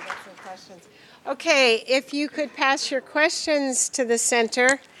drink. We'll get some questions. Okay, if you could pass your questions to the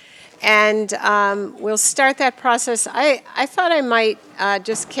center, and we'll start that process. I thought I might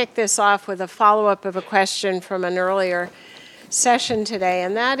just kick this off with a follow-up of a question from an earlier session today,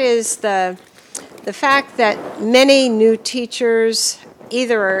 and that is the fact that many new teachers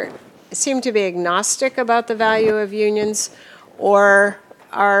either seem to be agnostic about the value of unions or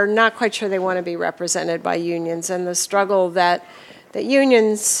are not quite sure they want to be represented by unions, and the struggle that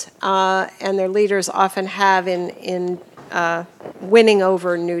unions and their leaders often have in winning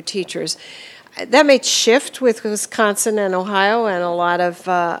over new teachers. That may shift with Wisconsin and Ohio and a lot of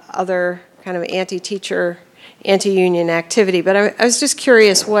other kind of anti-teacher, anti-union activity, but I was just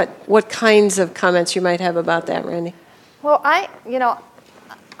curious what kinds of comments you might have about that, Randi. Well,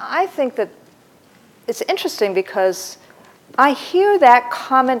 I think that it's interesting because I hear that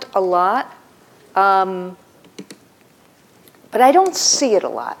comment a lot, but I don't see it a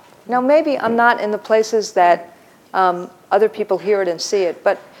lot. Now, maybe I'm not in the places that other people hear it and see it,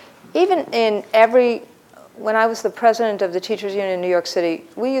 but even when I was the president of the Teachers Union in New York City,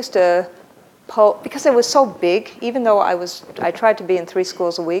 we used to poll, because it was so big, even though I tried to be in 3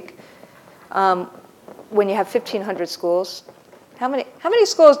 schools a week, when you have 1,500 schools. How many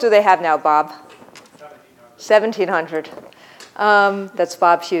schools do they have now, Bob? 1,700. That's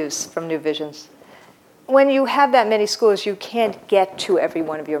Bob Hughes from New Visions. When you have that many schools, you can't get to every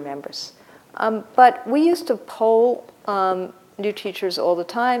one of your members. But we used to poll new teachers all the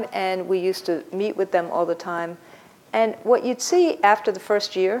time, and we used to meet with them all the time. And what you'd see after the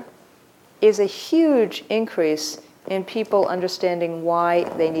first year is a huge increase in people understanding why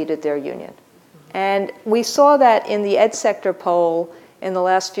they needed their union. And we saw that in the ed sector poll in the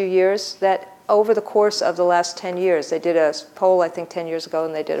last few years, that over the course of the last 10 years, they did a poll, I think, 10 years ago,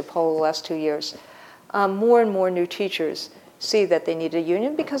 and they did a poll the last 2 years. More and more new teachers see that they need a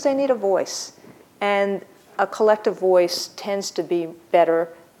union because they need a voice. And a collective voice tends to be better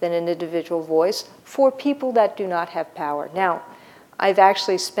than an individual voice for people that do not have power. Now, I've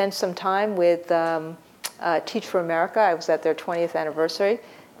actually spent some time with Teach for America. I was at their 20th anniversary,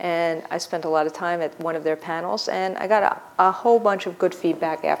 and I spent a lot of time at one of their panels, and I got a whole bunch of good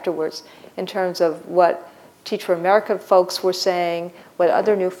feedback afterwards in terms of what Teach for America folks were saying, what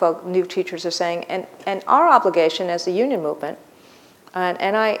other new teachers are saying, and our obligation as the union movement.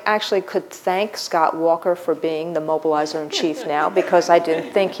 And I actually could thank Scott Walker for being the mobilizer-in-chief now, because I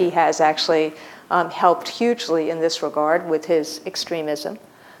didn't think he has actually helped hugely in this regard with his extremism.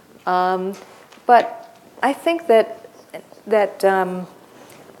 But I think that our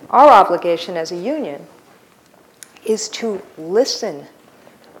obligation as a union is to listen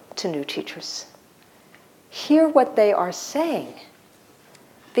to new teachers, hear what they are saying,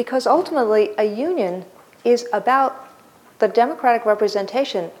 because ultimately a union is about the democratic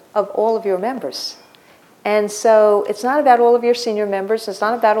representation of all of your members. And so it's not about all of your senior members, it's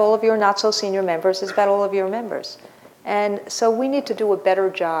not about all of your not so senior members, it's about all of your members. And so we need to do a better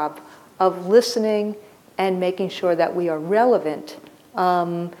job of listening and making sure that we are relevant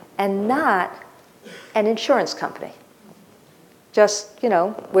and not an insurance company. Just,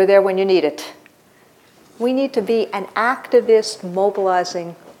 we're there when you need it. We need to be an activist,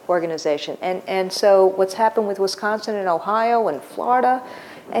 mobilizing organization. And so what's happened with Wisconsin and Ohio and Florida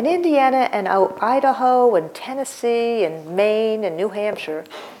and Indiana and Idaho and Tennessee and Maine and New Hampshire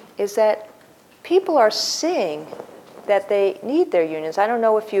is that people are seeing that they need their unions. I don't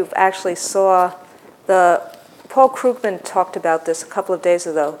know if you've actually saw Paul Krugman talked about this a couple of days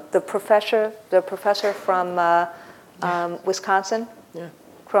ago. The professor from Wisconsin,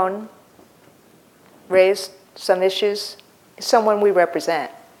 Cronin, raised some issues. Someone we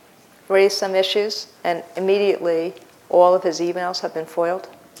represent raised some issues, and immediately all of his emails have been foiled.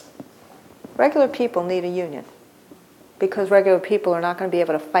 Regular people need a union because regular people are not going to be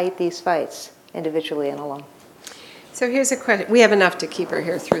able to fight these fights individually and alone. So here's a question. We have enough to keep her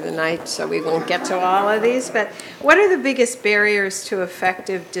here through the night, so we won't get to all of these, but what are the biggest barriers to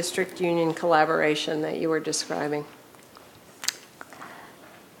effective district union collaboration that you were describing?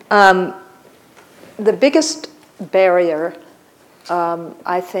 The biggest barrier,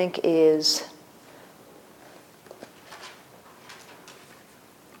 I think, is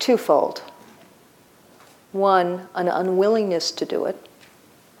twofold. One, an unwillingness to do it,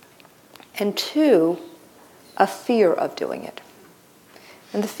 and two, a fear of doing it.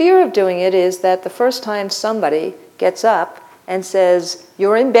 And the fear of doing it is that the first time somebody gets up and says,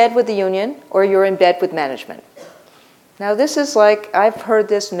 you're in bed with the union or you're in bed with management. Now this is like, I've heard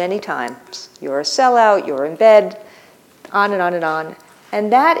this many times. You're a sellout, you're in bed, on and on and on.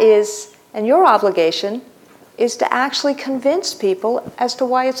 And and your obligation is to actually convince people as to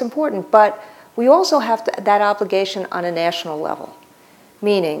why it's important. But we also have that obligation on a national level.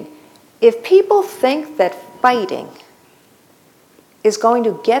 Meaning, if people think that fighting is going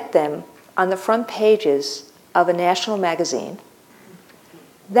to get them on the front pages of a national magazine,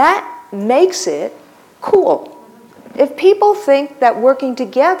 that makes it cool. If people think that working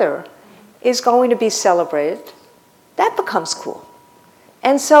together is going to be celebrated, that becomes cool.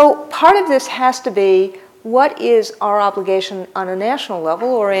 And so part of this has to be, what is our obligation on a national level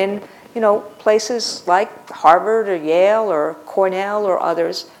or in places like Harvard or Yale or Cornell or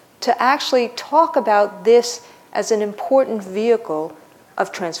others, to actually talk about this as an important vehicle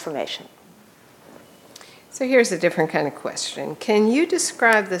of transformation. So here's a different kind of question. Can you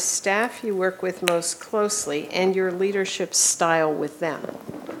describe the staff you work with most closely and your leadership style with them?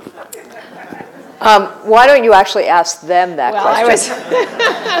 Why don't you actually ask them that question?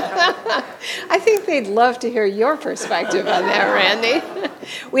 I think they'd love to hear your perspective on that, Randy.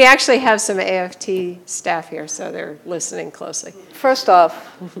 We actually have some AFT staff here, so they're listening closely. First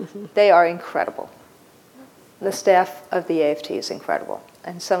off, they are incredible. The staff of the AFT is incredible.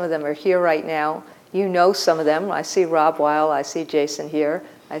 And some of them are here right now. You know some of them. I see Rob Weil, I see Jason here,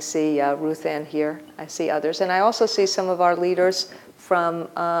 I see Ruth Ann here, I see others. And I also see some of our leaders from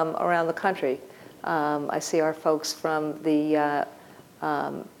around the country. I see our folks from the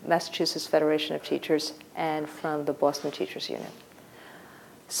Massachusetts Federation of Teachers and from the Boston Teachers Union.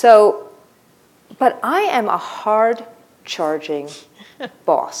 So, but I am a hard-charging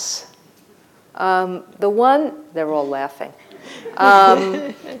boss. They're all laughing.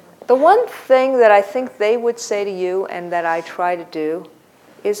 The one thing that I think they would say to you and that I try to do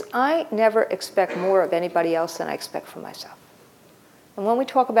is I never expect more of anybody else than I expect from myself. And when we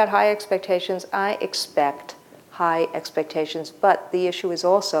talk about high expectations, I expect high expectations, but the issue is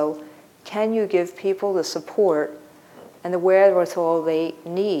also, can you give people the support and the wherewithal they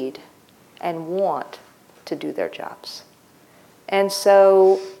need and want to do their jobs? And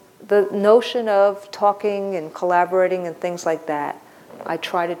so the notion of talking and collaborating and things like that, I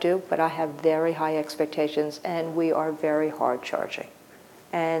try to do, but I have very high expectations, and we are very hard charging.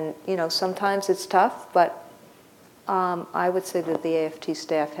 And sometimes it's tough, but I would say that the AFT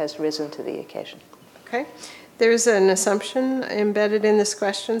staff has risen to the occasion. Okay. There's an assumption embedded in this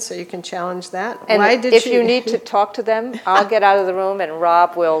question, so you can challenge that. And if you need to talk to them, I'll get out of the room and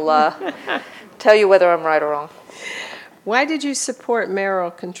Rob will tell you whether I'm right or wrong. Why did you support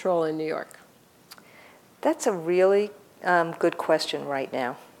mayoral control in New York? That's a really good question right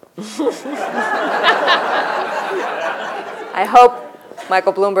now. I hope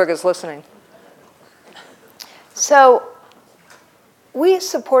Michael Bloomberg is listening. So we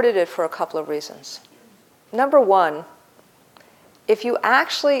supported it for a couple of reasons. Number one, if you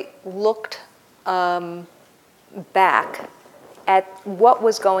actually looked back at what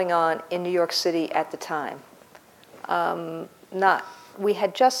was going on in New York City at the time, we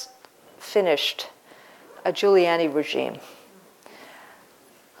had just finished a Giuliani regime.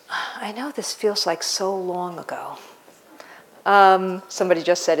 I know this feels like so long ago. Somebody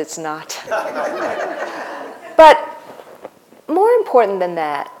just said it's not. But more important than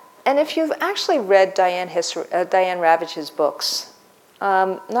that, and if you've actually read Diane Ravage's books,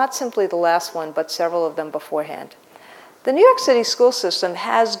 not simply the last one, but several of them beforehand, the New York City school system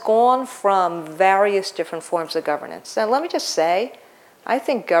has gone from various different forms of governance. Now, let me just say, I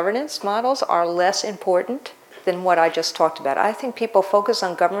think governance models are less important than what I just talked about. I think people focus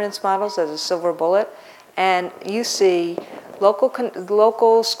on governance models as a silver bullet, and you see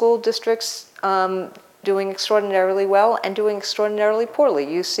local school districts doing extraordinarily well and doing extraordinarily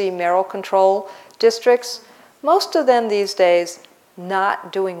poorly. You see mayoral control districts, most of them these days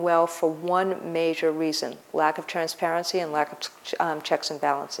not doing well for one major reason: lack of transparency and lack of checks and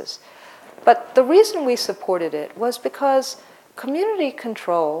balances. But the reason we supported it was because community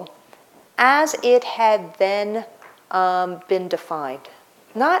control, as it had then been defined,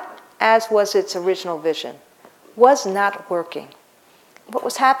 not as was its original vision, was not working. What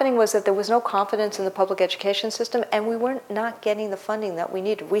was happening was that there was no confidence in the public education system, and we were not getting the funding that we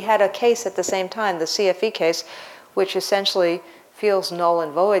needed. We had a case at the same time, the CFE case, which essentially feels null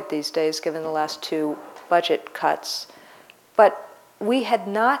and void these days given the last two budget cuts. But we had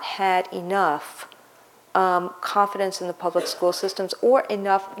not had enough confidence in the public school systems or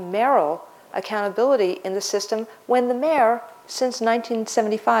enough mayoral accountability in the system when the mayor, since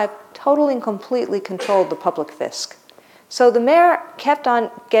 1975, totally and completely controlled the public fisc. So the mayor kept on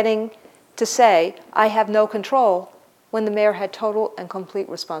getting to say, I have no control, when the mayor had total and complete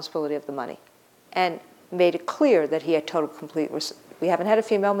responsibility of the money, and made it clear that he had total complete we haven't had a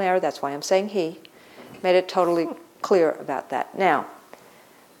female mayor, that's why I'm saying he, made it totally clear about that. Now,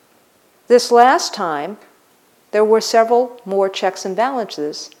 this last time, there were several more checks and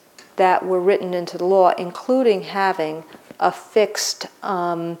balances that were written into the law, including having a fixed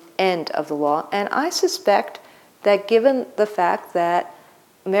end of the law. And I suspect that given the fact that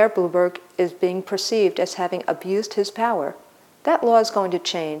Mayor Bloomberg is being perceived as having abused his power, that law is going to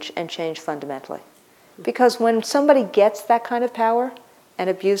change and change fundamentally. Because when somebody gets that kind of power and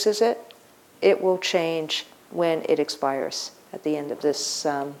abuses it, it will change when it expires at the end of this,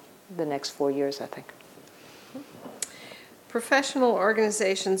 the next 4 years, I think. Professional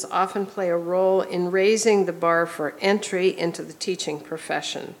organizations often play a role in raising the bar for entry into the teaching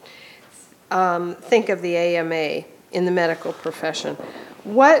profession. Think of the AMA in the medical profession.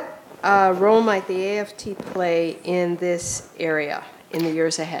 What role might the AFT play in this area in the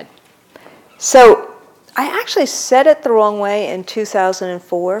years ahead? So I actually said it the wrong way in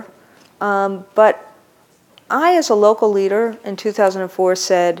 2004, but I, as a local leader in 2004,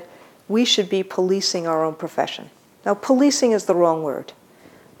 said we should be policing our own profession. Now, policing is the wrong word,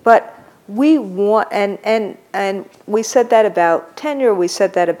 but we want, and we said that about tenure, we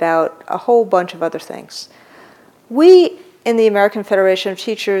said that about a whole bunch of other things. We, in the American Federation of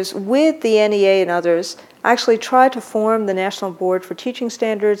Teachers, with the NEA and others, actually tried to form the National Board for Teaching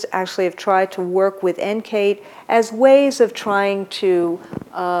Standards, actually have tried to work with NCATE as ways of trying to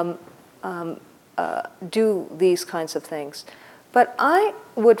do these kinds of things. But I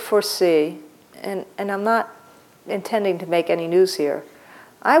would foresee, and I'm not intending to make any news here,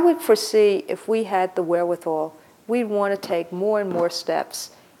 I would foresee if we had the wherewithal, we'd want to take more and more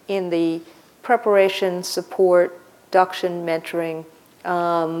steps in the preparation, support, induction, mentoring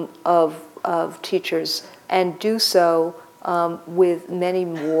of teachers, and do so with many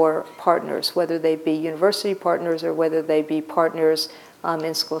more partners, whether they be university partners or whether they be partners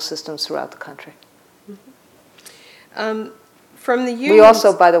in school systems throughout the country. From the unions, we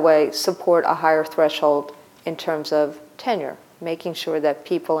also, by the way, support a higher threshold in terms of tenure, making sure that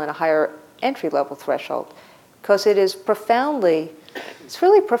people in a higher entry-level threshold, because it is it's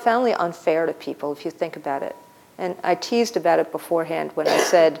really profoundly unfair to people if you think about it. And I teased about it beforehand when I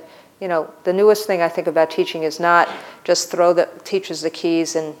said, you know, the newest thing I think about teaching is not just throw the teachers the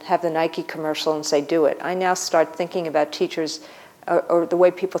keys and have the Nike commercial and say, do it. I now start thinking about teachers, or the way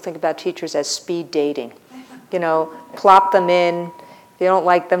people think about teachers, as speed dating. You know, plop them in. If you don't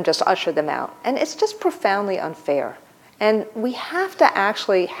like them, just usher them out. And it's just profoundly unfair. And we have to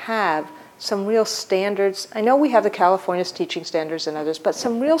actually have some real standards. I know we have the California's teaching standards and others, but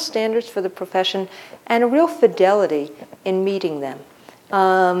some real standards for the profession and a real fidelity in meeting them.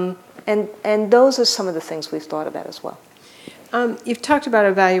 And those are some of the things we've thought about as well. You've talked about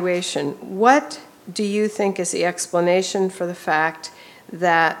evaluation. What do you think is the explanation for the fact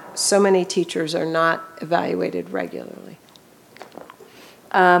that so many teachers are not evaluated regularly?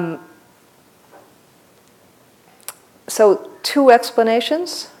 So 2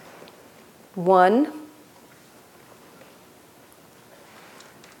 explanations. One,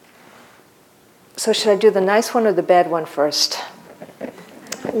 so should I do the nice one or the bad one first?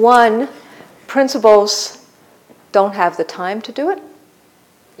 One, principals don't have the time to do it.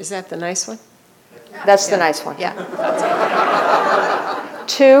 Is that the nice one? That's the nice one. Yeah.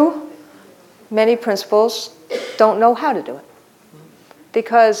 2, many principals don't know how to do it.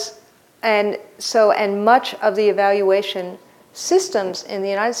 Because, and much of the evaluation systems in the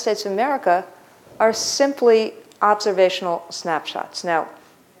United States of America are simply observational snapshots. Now,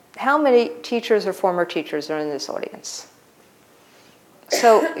 how many teachers or former teachers are in this audience?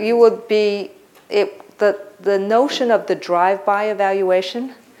 So you would be, the notion of the drive-by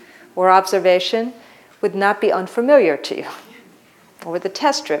evaluation or observation would not be unfamiliar to you, or the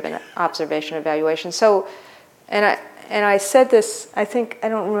test-driven observation evaluation. So, and I said this, I think, I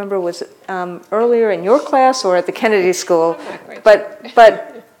don't remember, was it earlier in your class or at the Kennedy School, but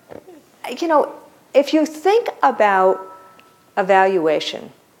you know, if you think about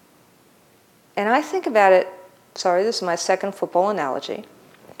evaluation, and I think about it, sorry, this is my second football analogy,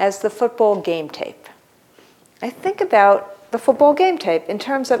 as the football game tape. I think about the football game tape in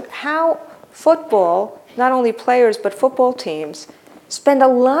terms of how football, not only players, but football teams, spend a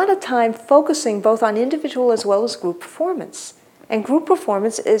lot of time focusing both on individual as well as group performance. And group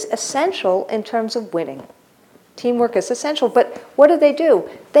performance is essential in terms of winning. Teamwork is essential, but what do?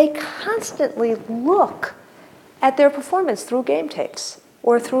 They constantly look at their performance through game tapes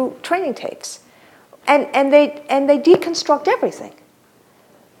or through training tapes. And they deconstruct everything.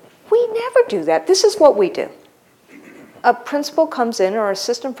 We never do that. This is what we do. A principal comes in, or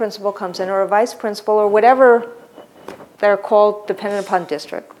assistant principal comes in, or a vice principal, or whatever they're called, dependent upon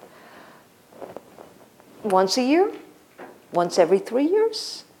district. Once a year, once every 3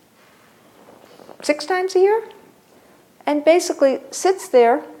 years, 6 times a year, and basically sits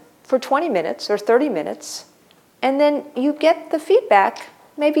there for 20 minutes or 30 minutes, and then you get the feedback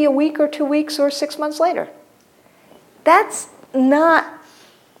maybe a week or 2 weeks or 6 months later. That's not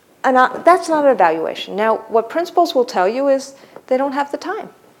an evaluation. Now, what principals will tell you is they don't have the time.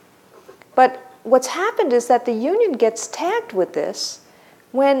 But what's happened is that the union gets tagged with this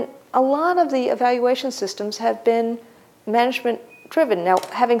when a lot of the evaluation systems have been management-driven. Now,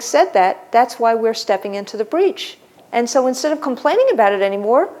 having said that, that's why we're stepping into the breach. And so instead of complaining about it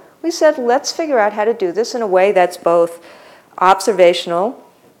anymore, we said, let's figure out how to do this in a way that's both observational,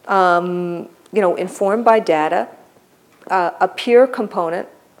 informed by data, a peer component.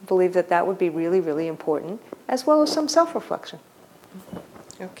 I believe that would be really, really important, as well as some self-reflection.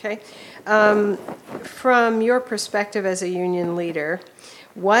 Okay. From your perspective as a union leader,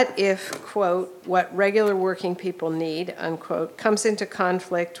 what if, quote, what regular working people need, unquote, comes into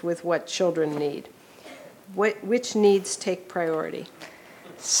conflict with what children need? Which needs take priority?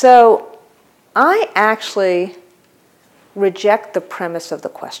 So I actually reject the premise of the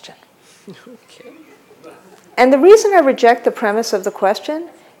question. Okay. And the reason I reject the premise of the question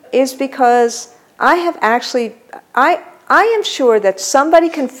is because I am sure that somebody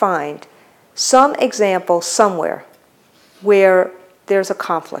can find some example somewhere where there's a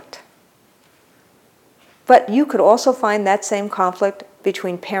conflict. But you could also find that same conflict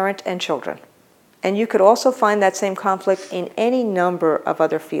between parent and children. And you could also find that same conflict in any number of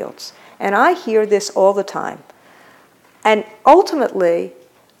other fields. And I hear this all the time. And ultimately,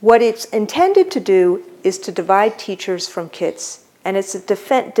 what it's intended to do is to divide teachers from kids. And it's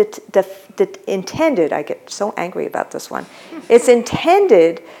intended, I get so angry about this one, it's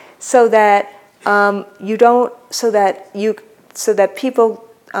intended so that so that people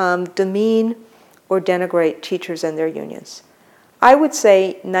demean or denigrate teachers and their unions. I would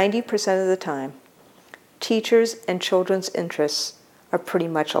say 90% of the time, teachers and children's interests are pretty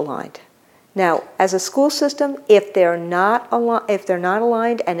much aligned. Now, as a school system, if they're not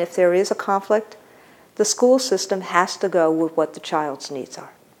aligned and if there is a conflict, the school system has to go with what the child's needs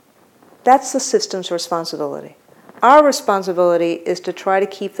are. That's the system's responsibility. Our responsibility is to try to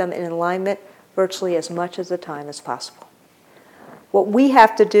keep them in alignment virtually as much of the time as possible. What we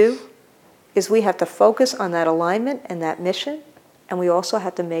have to do is we have to focus on that alignment and that mission, and we also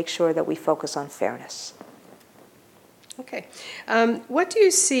have to make sure that we focus on fairness. Okay. What do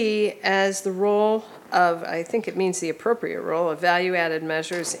you see as the role of, I think it means the appropriate role, of value-added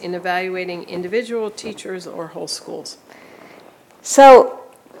measures in evaluating individual teachers or whole schools? So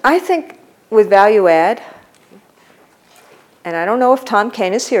I think with value add, and I don't know if Tom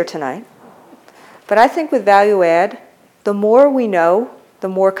Kane is here tonight, but I think with value add, the more we know, the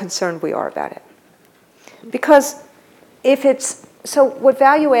more concerned we are about it. Because so what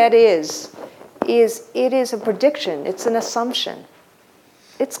value add is it is a prediction, it's an assumption.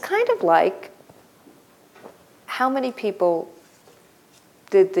 It's kind of like how many people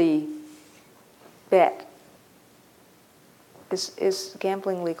did the bet? Is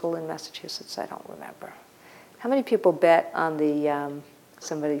gambling legal in Massachusetts? I don't remember. How many people bet on the,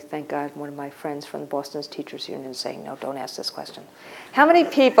 somebody, thank God, one of my friends from the Boston Teachers Union is saying, no, don't ask this question. How many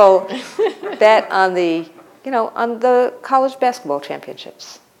people bet on the, on the college basketball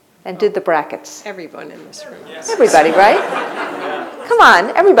championships and did the brackets? Everyone in this room. Yes. Everybody, right? Come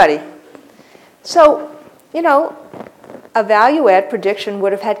on, everybody. So, a value-add prediction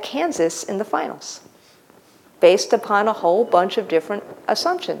would have had Kansas in the finals based upon a whole bunch of different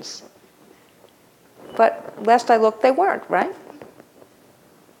assumptions. But last I looked, they weren't, right?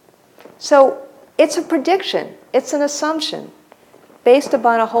 So it's a prediction. It's an assumption based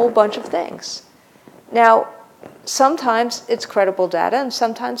upon a whole bunch of things. Now, sometimes it's credible data and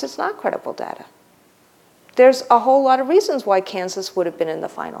sometimes it's not credible data. There's a whole lot of reasons why Kansas would have been in the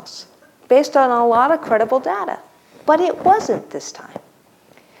finals based on a lot of credible data. But it wasn't this time.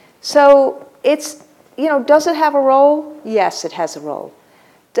 So it's, does it have a role? Yes, it has a role.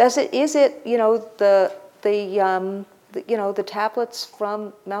 Is it, the tablets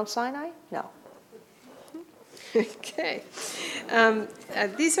from Mount Sinai? No. Okay.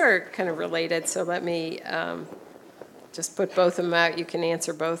 These are kind of related, so let me just put both of them out. You can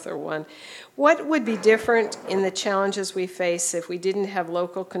answer both or one. What would be different in the challenges we face if we didn't have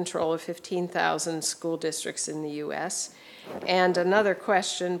local control of 15,000 school districts in the U.S.? And another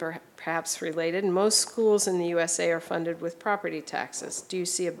question, perhaps related, most schools in the USA are funded with property taxes. Do you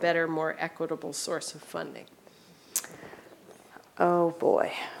see a better, more equitable source of funding? Oh,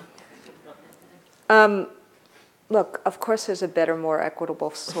 boy. Look, of course there's a better, more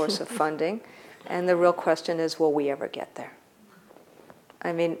equitable source of funding, and the real question is, will we ever get there?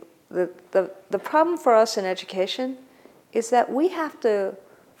 I mean, the problem for us in education is that we have to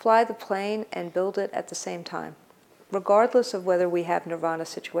fly the plane and build it at the same time, regardless of whether we have nirvana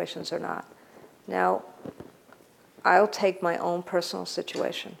situations or not. Now, I'll take my own personal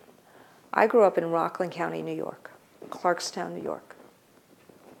situation. I grew up in Rockland County, New York, Clarkstown, New York.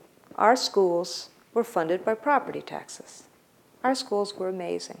 Our schools were funded by property taxes. Our schools were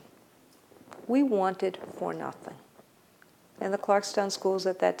amazing. We wanted for nothing. And the Clarkstown schools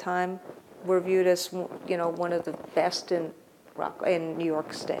at that time were viewed as, one of the best in New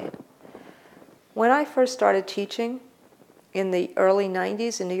York State. When I first started teaching in the early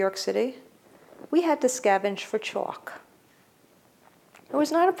 90s in New York City, we had to scavenge for chalk. It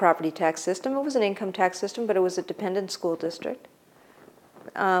was not a property tax system, it was an income tax system, but it was a dependent school district.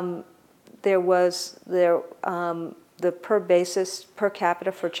 the per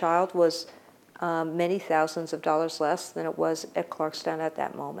capita for child was many thousands of dollars less than it was at Clarkstown at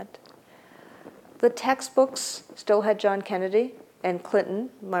that moment. The textbooks still had John Kennedy, and Clinton,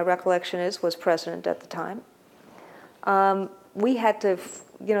 my recollection is, was president at the time. We had to,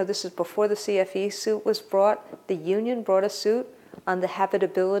 this is before the CFE suit was brought. The union brought a suit on the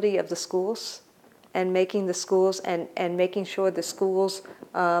habitability of the schools and making the schools, and making sure the schools,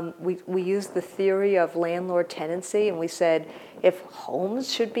 we used the theory of landlord tenancy, and we said, if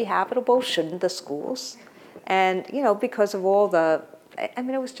homes should be habitable, shouldn't the schools? And, because of all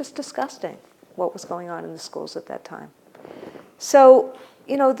it was just disgusting what was going on in the schools at that time. So,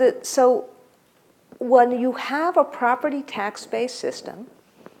 so when you have a property tax-based system,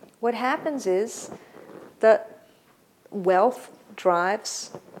 what happens is the wealth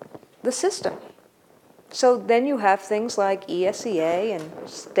drives the system. So then you have things like ESEA and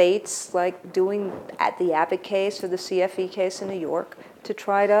states like doing at the Abbott case or the CFE case in New York to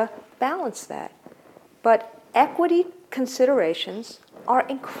try to balance that. But equity considerations are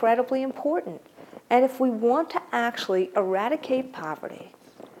incredibly important. And if we want to actually eradicate poverty,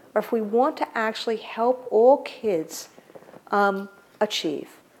 or if we want to actually help all kids achieve,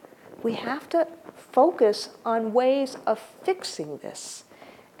 we have to focus on ways of fixing this.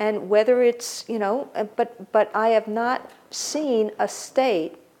 And whether it's, but I have not seen a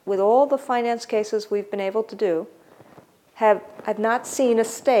state, with all the finance cases we've been able to do, I've not seen a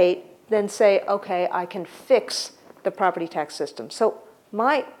state then say, okay, I can fix the property tax system. So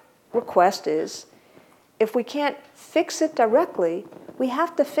my request is, if we can't fix it directly, we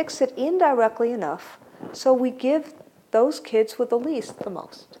have to fix it indirectly enough so we give those kids with the least the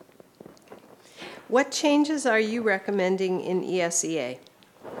most. What changes are you recommending in ESEA?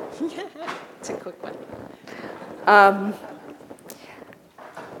 It's a quick one.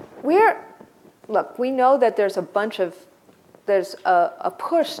 We know that there's a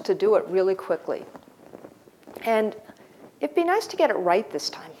push to do it really quickly. And it'd be nice to get it right this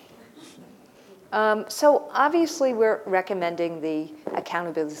time. So obviously we're recommending the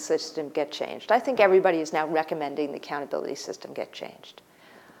accountability system get changed. I think everybody is now recommending the accountability system get changed.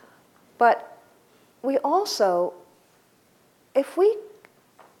 But we also, if we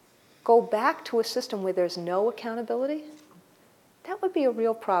go back to a system where there's no accountability, that would be a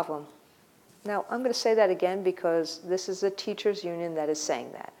real problem. Now, I'm going to say that again because this is a teachers' union that is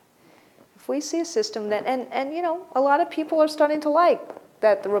saying that. If we see a system that, and a lot of people are starting to like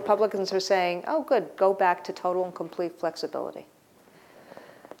that the Republicans are saying, oh, good, go back to total and complete flexibility.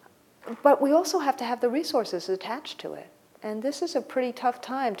 But we also have to have the resources attached to it. And this is a pretty tough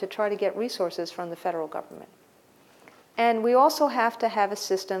time to try to get resources from the federal government. And we also have to have a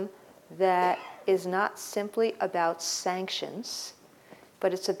system that is not simply about sanctions,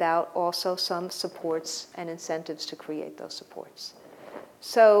 but it's about also some supports and incentives to create those supports.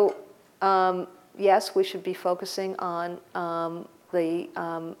 So yes, we should be focusing on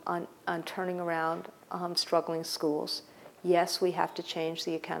turning around struggling schools. Yes, we have to change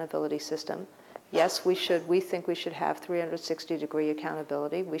the accountability system. Yes, we think we should have 360-degree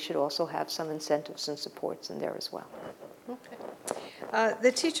accountability. We should also have some incentives and supports in there as well. Okay.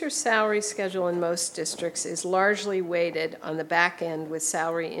 The teacher's salary schedule in most districts is largely weighted on the back end with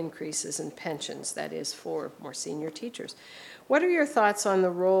salary increases and pensions, that is, for more senior teachers. What are your thoughts on the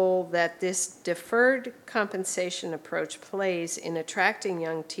role that this deferred compensation approach plays in attracting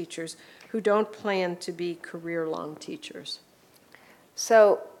young teachers who don't plan to be career-long teachers?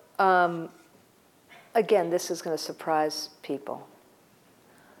 So, again, this is going to surprise people.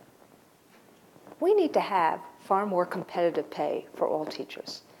 We need to have far more competitive pay for all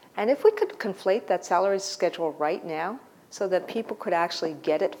teachers. And if we could conflate that salary schedule right now so that people could actually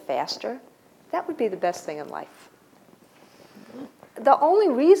get it faster, that would be the best thing in life. The only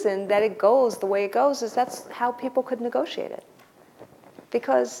reason that it goes the way it goes is that's how people could negotiate it.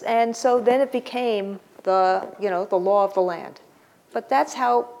 And so then it became the law of the land. But that's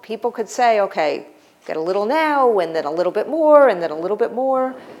how people could say, okay, get a little now, and then a little bit more, and then a little bit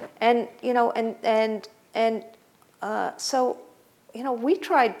more. And, so we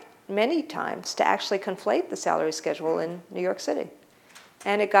tried many times to actually conflate the salary schedule in New York City.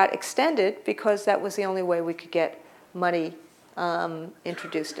 And it got extended because that was the only way we could get money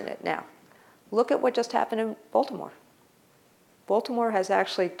introduced in it. Now, look at what just happened in Baltimore. Baltimore has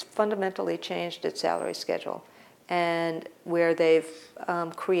actually fundamentally changed its salary schedule, and where they've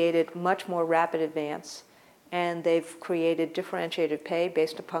created much more rapid advance, and they've created differentiated pay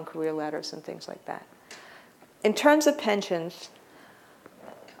based upon career ladders and things like that. In terms of pensions,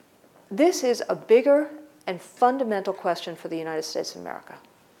 this is a bigger and fundamental question for the United States of America,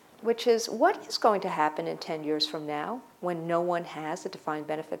 which is what is going to happen in 10 years from now when no one has a defined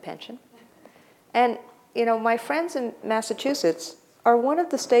benefit pension? And, you know, my friends in Massachusetts are one of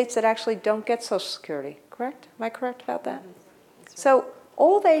the states that actually don't get Social Security, correct? Am I correct about that? So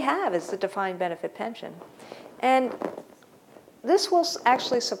all they have is the defined benefit pension. And this will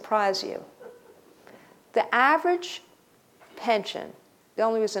actually surprise you. The average pension, the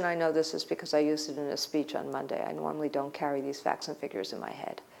only reason I know this is because I used it in a speech on Monday. I normally don't carry these facts and figures in my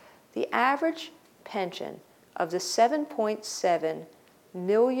head. The average pension of the 7.7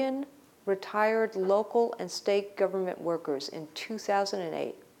 million retired local and state government workers in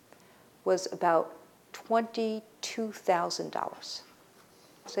 2008 was about $22,000.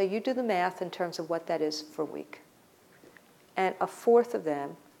 So you do the math in terms of what that is per week. And a fourth of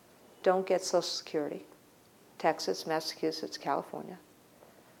them don't get Social Security. Texas, Massachusetts, California.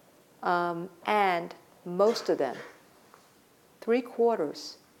 And most of them,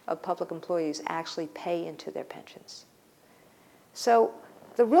 3/4 of public employees actually pay into their pensions. So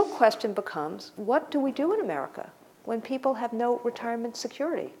the real question becomes, what do we do in America when people have no retirement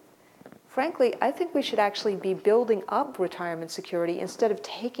security? Frankly, I think we should actually be building up retirement security instead of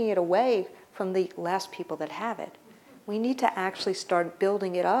taking it away from the last people that have it. We need to actually start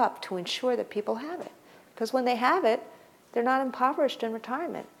building it up to ensure that people have it. Because when they have it, they're not impoverished in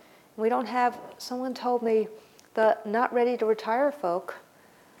retirement. We don't have, someone told me, the not ready to retire folk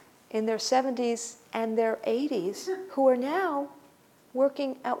in their 70s and their 80s who are now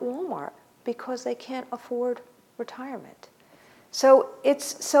working at Walmart because they can't afford retirement. So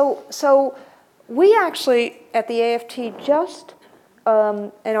so we actually at the AFT just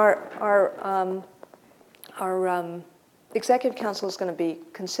and our executive council is going to be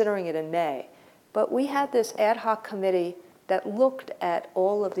considering it in May, but we had this ad hoc committee that looked at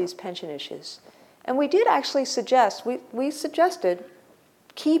all of these pension issues, and we did actually suggest we suggested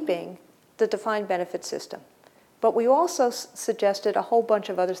keeping the defined benefit system. But we also suggested a whole bunch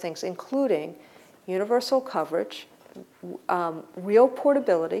of other things, including universal coverage, real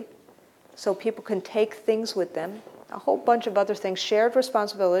portability, so people can take things with them, a whole bunch of other things, shared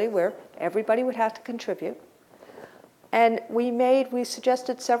responsibility where everybody would have to contribute. And we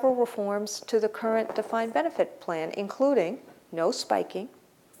suggested several reforms to the current defined benefit plan, including no spiking,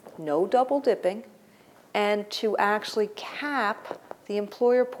 no double dipping, and to actually cap the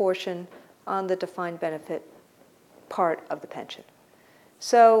employer portion on the defined benefit part of the pension.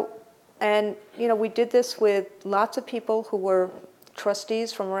 So, and you know, we did this with lots of people who were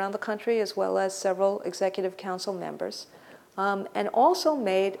trustees from around the country, as well as several executive council members, and also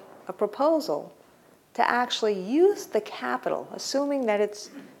made a proposal to actually use the capital, assuming that it's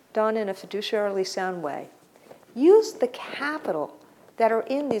done in a fiduciarily sound way, use the capital that are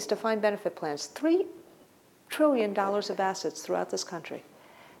in these defined benefit plans, $3 trillion of assets throughout this country.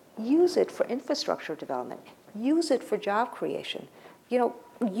 Use it for infrastructure development. Use it for job creation. You know,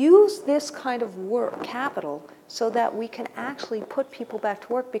 use this kind of work, capital, so that we can actually put people back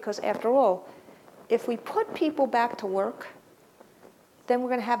to work, because after all, if we put people back to work, then we're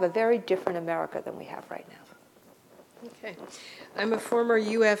going to have a very different America than we have right now. Okay. I'm a former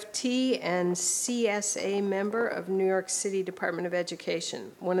UFT and CSA member of New York City Department of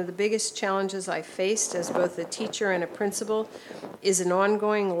Education. One of the biggest challenges I faced as both a teacher and a principal is an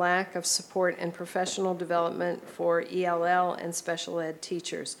ongoing lack of support and professional development for ELL and special ed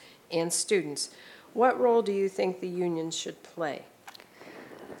teachers and students. What role do you think the unions should play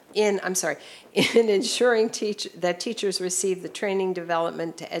in ensuring that teachers receive the training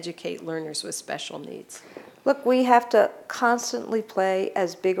development to educate learners with special needs? Look, we have to constantly play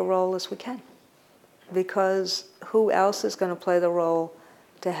as big a role as we can, because who else is going to play the role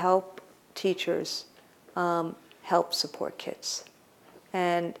to help teachers help support kids?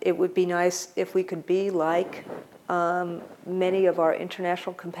 And it would be nice if we could be like many of our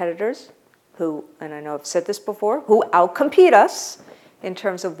international competitors who, and I know I've said this before, who outcompete us in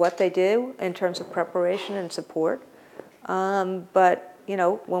terms of what they do, in terms of preparation and support. But you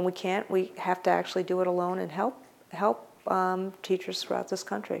know, when we can't, we have to actually do it alone and help teachers throughout this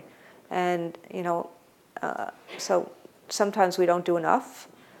country. And you know, so sometimes we don't do enough.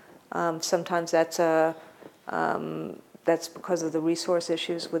 Sometimes that's because of the resource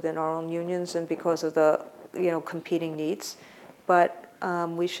issues within our own unions and because of the competing needs. But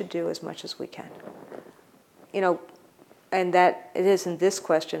we should do as much as we can. You know, and that it isn't this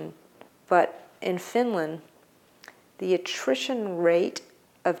question, but in Finland, the attrition rate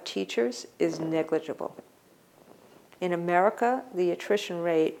of teachers is negligible. In America, the attrition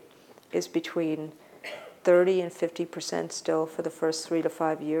rate is between 30% and 50% still for the first 3 to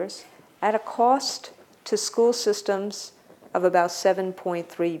 5 years, at a cost to school systems of about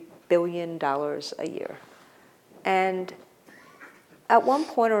 $7.3 billion a year. And at one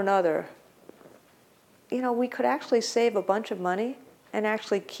point or another, we could actually save a bunch of money and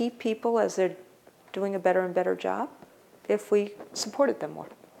actually keep people as they're doing a better and better job if we supported them more.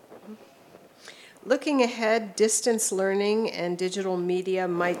 Looking ahead, distance learning and digital media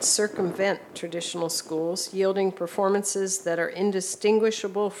might circumvent traditional schools, yielding performances that are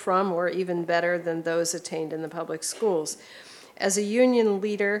indistinguishable from or even better than those attained in the public schools. As a union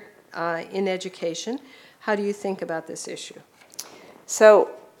leader in education, how do you think about this issue?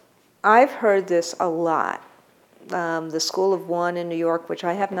 So I've heard this a lot. The School of One in New York, which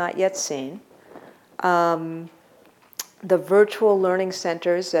I have not yet seen, the virtual learning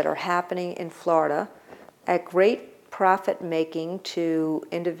centers that are happening in Florida at great profit making to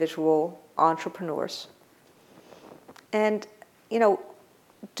individual entrepreneurs. And,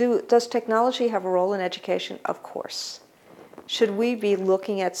 does technology have a role in education? Of course. Should we be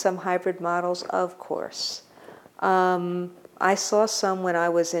looking at some hybrid models? Of course. I saw some when I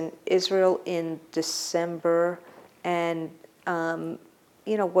was in Israel in December, and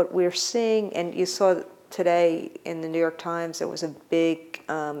what we're seeing, and you saw today in the New York Times, there was a big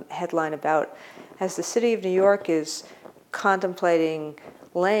headline about, as the city of New York is contemplating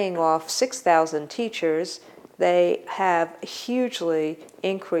laying off 6,000 teachers, they have hugely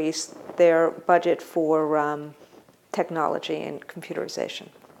increased their budget for technology and computerization.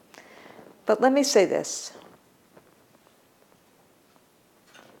 But let me say this.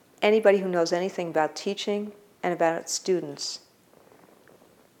 Anybody who knows anything about teaching and about students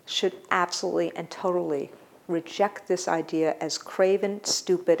should absolutely and totally reject this idea as craven,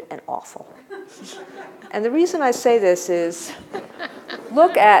 stupid, and awful. And the reason I say this is,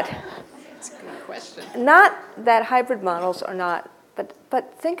 look at, That's a good question. not that hybrid models are not,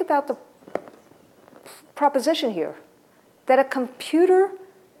 but think about the proposition here, that a computer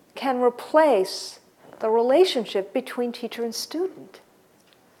can replace the relationship between teacher and student.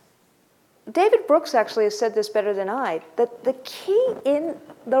 David Brooks actually has said this better than I, that the key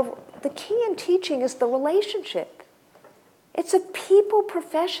in teaching is the relationship. It's a people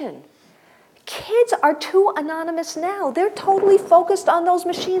profession. Kids are too anonymous now. They're totally focused on those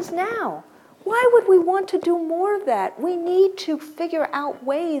machines now. Why would we want to do more of that? We need to figure out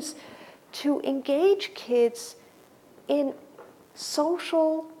ways to engage kids in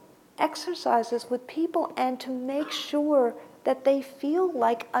social exercises with people and to make sure that they feel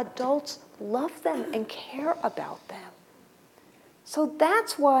like adults love them and care about them. So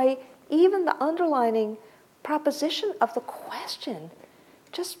that's why even the underlining proposition of the question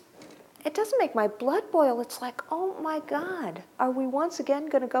it doesn't make my blood boil. It's like, oh my God, are we once again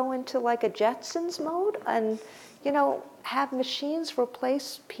going to go into like a Jetsons mode and, have machines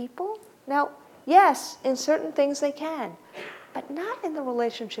replace people? Now, yes, in certain things they can, but not in the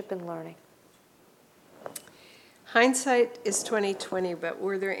relationship in learning. Hindsight is 20/20, but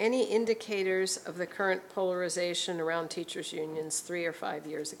were there any indicators of the current polarization around teachers' unions 3 or 5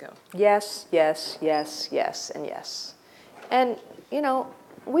 years ago? Yes, yes, yes, yes, and yes. And,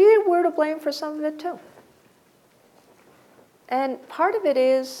 we were to blame for some of it too. And part of it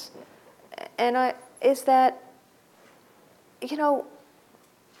is that,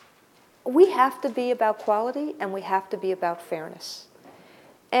 we have to be about quality and we have to be about fairness.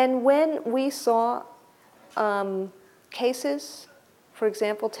 And when we saw cases, for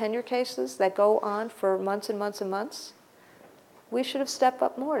example, tenure cases that go on for months and months and months, we should have stepped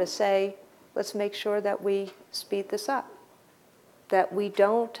up more to say, let's make sure that we speed this up. That we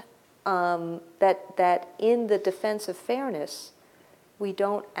don't, that in the defense of fairness, we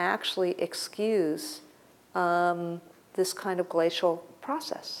don't actually excuse this kind of glacial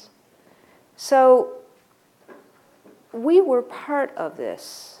process. So we were part of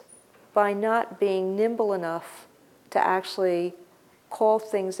this by not being nimble enough to actually call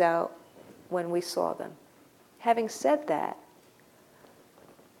things out when we saw them. Having said that,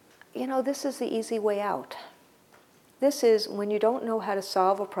 this is the easy way out. This is when you don't know how to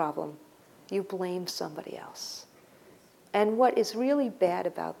solve a problem, you blame somebody else. And what is really bad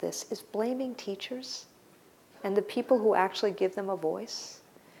about this is blaming teachers and the people who actually give them a voice.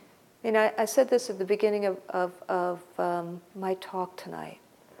 I said this at the beginning of my talk tonight,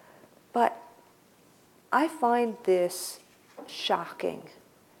 but I find this shocking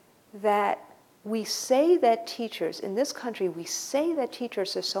that we say that teachers, in this country, we say that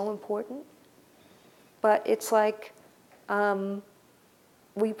teachers are so important, but it's like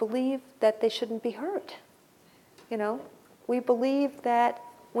we believe that they shouldn't be heard. We believe that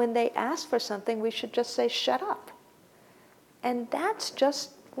when they ask for something, we should just say, shut up. And that's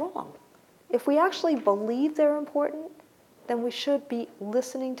just wrong. If we actually believe they're important, then we should be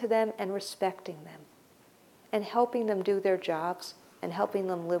listening to them and respecting them and helping them do their jobs and helping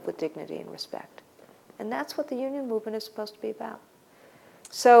them live with dignity and respect. And that's what the union movement is supposed to be about.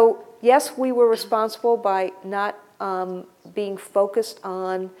 So yes, we were responsible by not being focused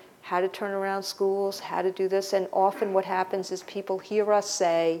on how to turn around schools, how to do this, and often what happens is people hear us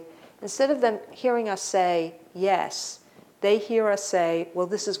say, instead of them hearing us say yes, they hear us say, well,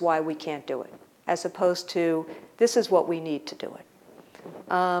 this is why we can't do it, as opposed to, this is what we need to do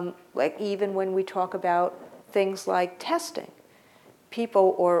it. Like even when we talk about things like testing,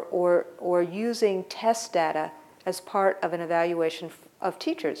 people or using test data as part of an evaluation of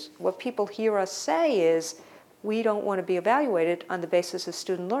teachers. What people hear us say is, we don't want to be evaluated on the basis of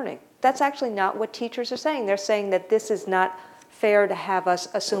student learning. That's actually not what teachers are saying. They're saying that this is not fair to have us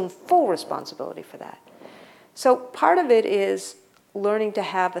assume full responsibility for that. So part of it is learning to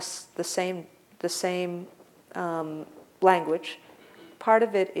have the same language. Part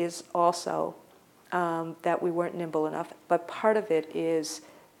of it is also that we weren't nimble enough, but part of it is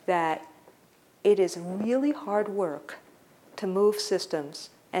that it is really hard work to move systems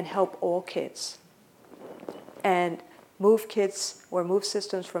and help all kids, and move kids or move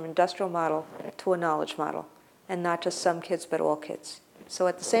systems from industrial model to a knowledge model, and not just some kids, but all kids. So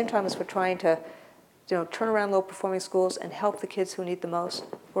at the same time as we're trying to turn around low-performing schools and help the kids who need the most,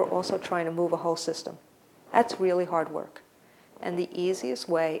 we're also trying to move a whole system. That's really hard work. And the easiest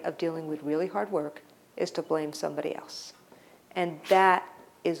way of dealing with really hard work is to blame somebody else. And that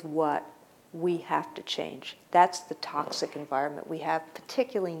is what we have to change. That's the toxic environment we have,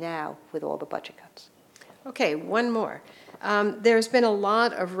 particularly now with all the budget cuts. Okay, one more. There's been a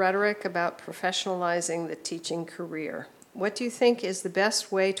lot of rhetoric about professionalizing the teaching career. What do you think is the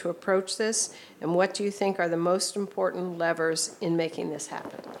best way to approach this, and what do you think are the most important levers in making this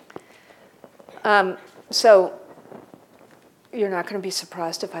happen? So you're not going to be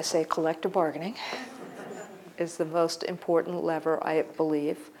surprised if I say collective bargaining is the most important lever, I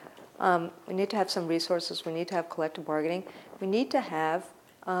believe. We need to have some resources. We need to have collective bargaining. We need to have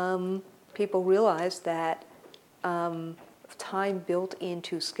people realize that time built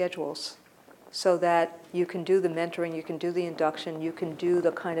into schedules, so that you can do the mentoring, you can do the induction, you can do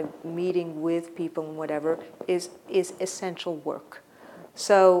the kind of meeting with people and whatever is essential work.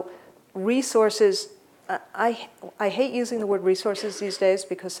 So resources, I hate using the word resources these days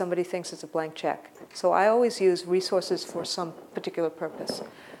because somebody thinks it's a blank check. So I always use resources for some particular purpose.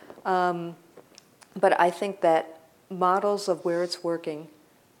 But I think that models of where it's working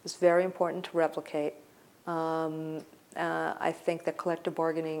is very important to replicate. I think that collective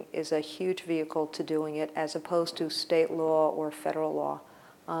bargaining is a huge vehicle to doing it, as opposed to state law or federal law.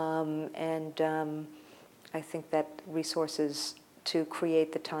 I think that resources to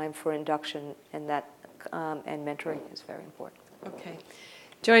create the time for induction and mentoring is very important. Okay.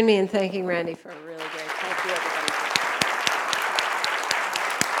 Join me in thanking Randi for a really great talk. Thank you, everybody.